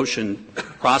and promotion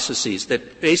processes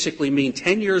that basically mean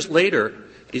 10 years later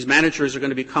these managers are going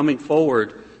to be coming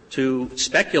forward to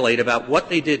speculate about what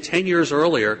they did 10 years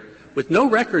earlier with no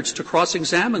records to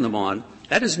cross-examine them on.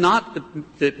 That is not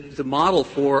the model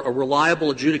for a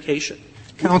reliable adjudication.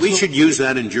 We should use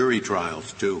that in jury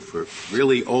trials, too. For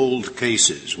really old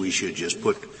cases, we should just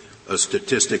put a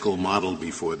statistical model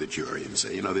before the jury and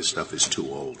say, this stuff is too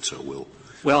old, so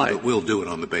we'll do it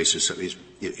on the basis of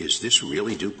is this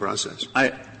really due process?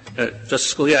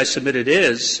 Justice Scalia, I submit it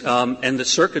is, and the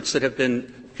circuits that have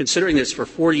been considering this for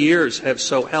 40 years have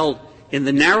so held in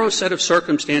the narrow set of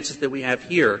circumstances that we have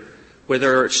here, where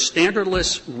there are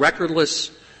standardless,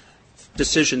 recordless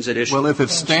decisions at issue. Well, if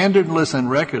it's standardless and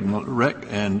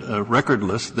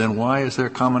recordless, then why is there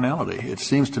commonality? It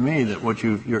seems to me that what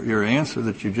your answer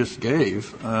that you just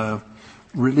gave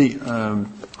really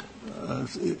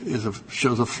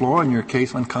shows a flaw in your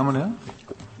case on commonality.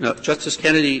 No, Justice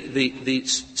Kennedy, the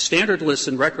standardless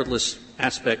and recordless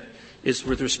aspect is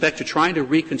with respect to trying to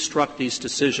reconstruct these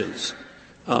decisions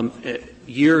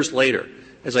years later.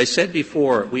 As I said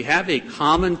before, we have a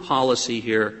common policy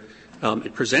here.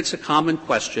 It presents a common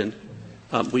question.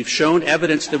 We've shown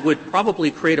evidence that would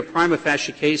probably create a prima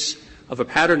facie case of a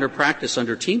pattern or practice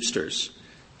under Teamsters,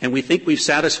 and we think we've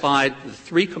satisfied the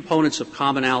three components of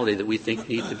commonality that we think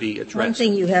need to be addressed. One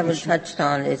thing you haven't touched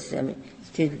on is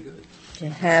to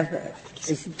have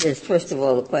first of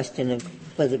all the question of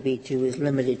whether B2 is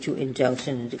limited to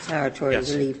injunction and declaratory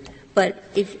relief. But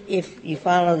if you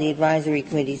follow the advisory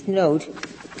committee's note,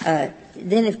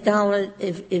 then if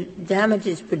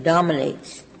damages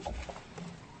predominates,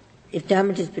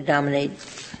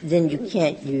 then you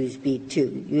can't use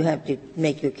B-2. You have to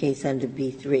make your case under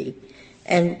B-3.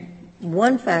 And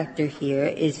one factor here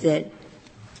is that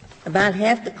about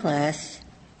half the class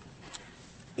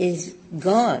is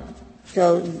gone.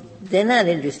 So they're not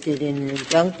interested in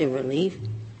injunctive relief,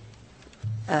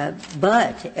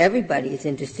 but everybody is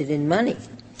interested in money.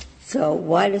 So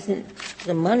why doesn't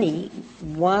the money –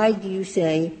 why do you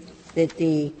say that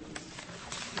the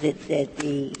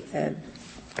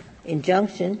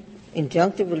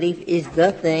injunctive relief is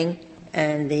the thing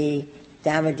and the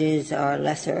damages are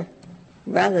lesser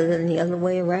rather than the other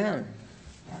way around?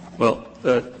 Well,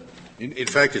 in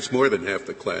fact, it's more than half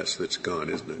the class that's gone,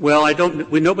 isn't it? Well,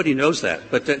 nobody knows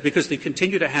that, but because they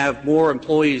continue to have more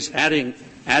employees added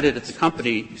at the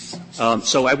company,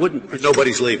 so I wouldn't.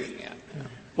 Nobody's leaving.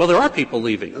 Well, there are people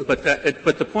leaving,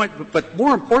 but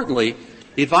more importantly,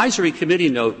 the advisory committee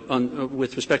note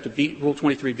with respect to Rule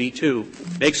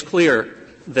 23b2 makes clear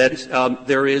that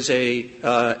there is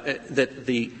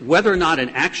that whether or not an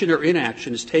action or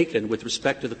inaction is taken with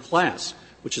respect to the class,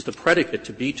 which is the predicate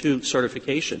to B2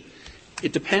 certification,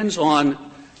 it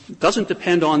doesn't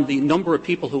depend on the number of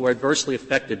people who are adversely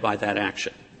affected by that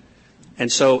action.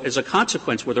 And so, as a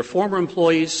consequence, whether former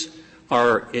employees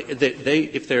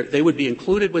they would be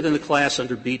included within the class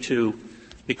under B2,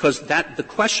 because the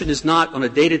question is not on a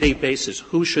day-to-day basis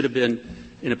who should have been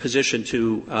in a position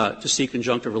to seek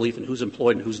injunctive relief and who's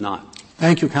employed and who's not.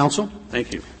 Thank you, counsel.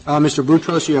 Thank you. Mr.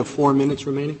 Boutros, you have 4 minutes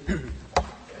remaining.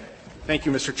 Thank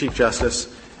you, Mr. Chief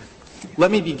Justice.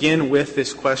 Let me begin with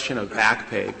this question of back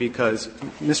pay, because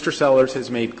Mr. Sellers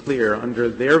has made clear under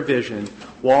their vision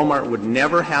Walmart would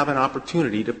never have an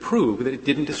opportunity to prove that it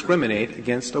didn't discriminate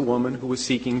against a woman who was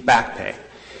seeking back pay.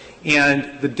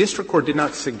 And the district court did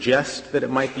not suggest that it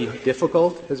might be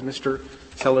difficult, as Mr.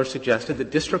 Sellers suggested. The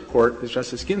district court, as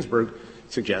Justice Ginsburg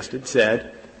suggested,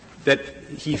 said that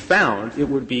he found it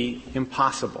would be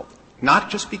impossible, not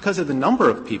just because of the number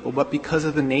of people, but because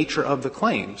of the nature of the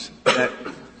claims, that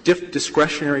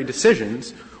discretionary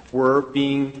decisions were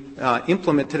being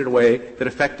implemented in a way that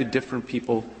affected different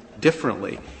people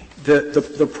differently.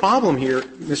 The problem here,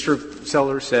 Mr.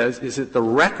 Sellers says, is that the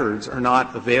records are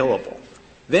not available.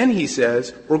 Then he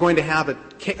says we're going to have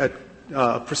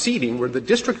a proceeding where the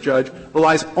district judge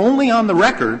relies only on the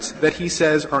records that he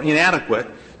says are inadequate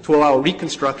to allow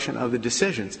reconstruction of the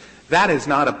decisions. That is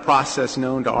not a process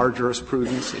known to our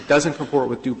jurisprudence. It doesn't comport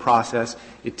with due process.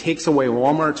 It takes away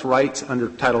Walmart's rights under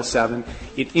Title VII.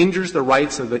 It injures the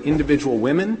rights of the individual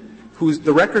women whose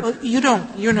the record. Well, you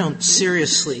don't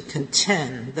seriously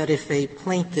contend that if a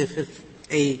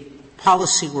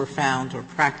policy were found or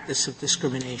practice of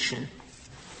discrimination,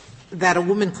 that a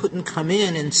woman couldn't come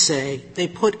in and say, they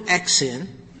put X in,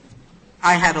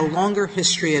 I had a longer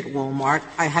history at Walmart,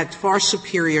 I had far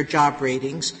superior job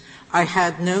ratings, I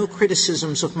had no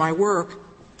criticisms of my work,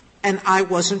 and I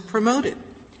wasn't promoted.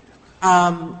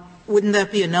 Wouldn't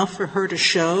that be enough for her to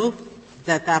show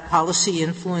that that policy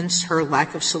influenced her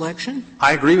lack of selection?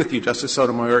 I agree with you, Justice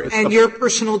Sotomayor. And your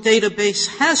personal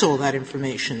database has all that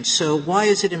information. So why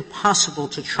is it impossible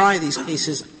to try these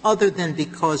cases other than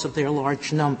because of their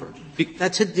large number?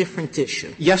 That's a different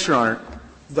issue. Yes, Your Honor.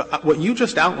 What you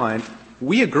just outlined,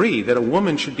 we agree that a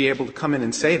woman should be able to come in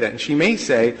and say that. And she may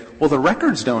say, well, the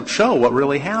records don't show what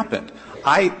really happened.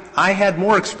 I had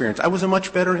more experience. I was a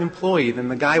much better employee than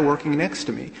the guy working next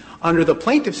to me. Under the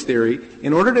plaintiff's theory,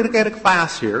 in order to get a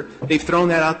class here, they've thrown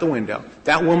that out the window.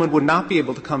 That woman would not be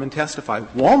able to come and testify.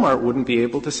 Walmart wouldn't be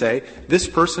able to say, this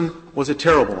person was a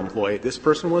terrible employee, this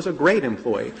person was a great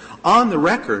employee. On the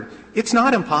record, it's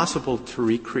not impossible to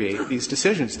recreate these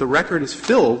decisions. The record is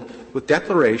filled with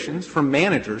declarations from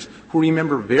managers who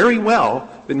remember very well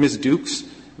that Ms. Dukes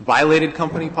violated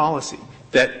company policy,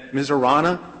 that Ms.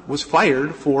 Arana was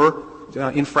fired for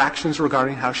infractions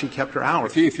regarding how she kept her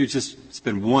hours. If you just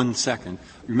spend 1 second,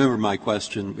 remember my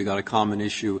question, we got a common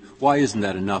issue. Why isn't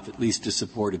that enough, at least to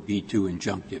support a B-2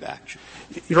 injunctive action?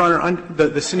 Your Honor,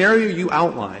 the scenario you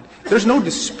outlined, there's no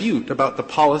dispute about the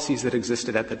policies that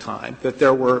existed at the time, that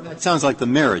there were. That sounds like the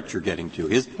merit you're getting to.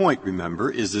 His point,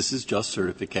 remember, is this is just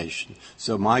certification.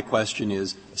 So my question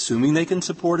is, assuming they can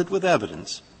support it with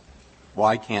evidence,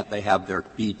 Why can't they have their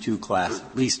B-2 class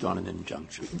at least on an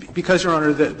injunction? Because, Your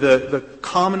Honor, the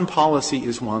common policy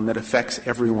is one that affects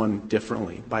everyone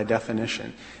differently by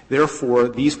definition. Therefore,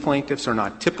 these plaintiffs are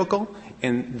not typical,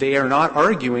 and they are not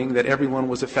arguing that everyone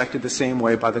was affected the same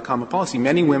way by the common policy.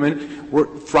 Many women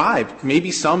thrived.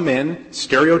 Maybe some men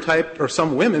stereotyped, or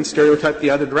some women stereotyped the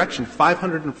other direction.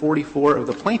 544 of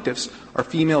the plaintiffs are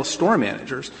female store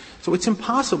managers. So it's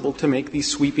impossible to make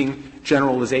these sweeping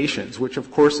generalizations, which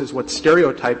of course is what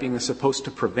stereotyping is supposed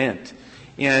to prevent.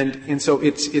 And so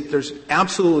there's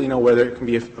absolutely no way there can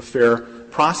be a fair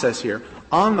process here.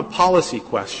 On the policy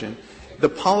question, the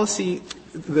policy,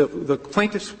 the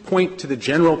plaintiffs point to the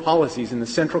general policies in the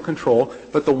central control,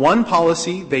 but the one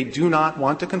policy they do not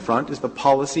want to confront is the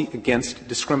policy against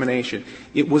discrimination.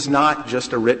 It was not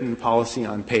just a written policy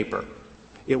on paper.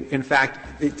 In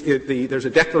fact, there's a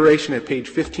declaration at page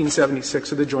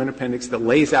 1576 of the Joint Appendix that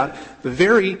lays out the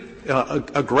very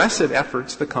aggressive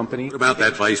efforts the company. What about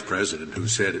that vice president who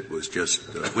said it was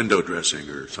just window dressing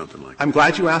or something like that? I'm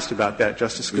glad you asked about that,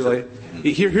 Justice Scalia.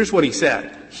 Here's what he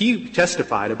said. He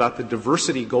testified about the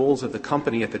diversity goals of the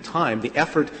company at the time, the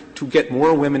effort to get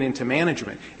more women into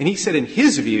management. And he said in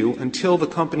his view, until the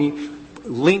company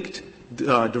linked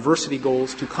diversity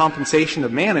goals to compensation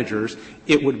of managers,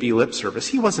 it would be lip service.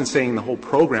 He wasn't saying the whole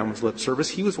program was lip service.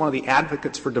 He was one of the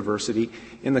advocates for diversity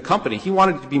in the company. He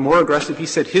wanted it to be more aggressive. He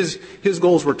said his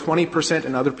goals were 20%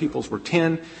 and other people's were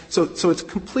 10. So it's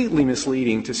completely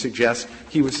misleading to suggest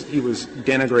he was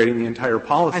denigrating the entire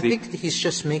policy. I think he's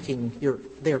just making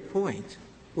their point,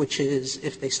 which is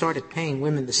if they started paying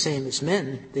women the same as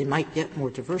men, they might get more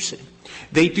diversity.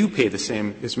 They do pay the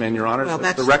same as men, Your Honor. Well,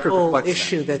 that's the record the whole reflects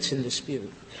issue that. that's in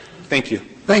dispute. Thank you.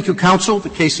 Thank you, counsel. The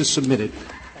case is submitted.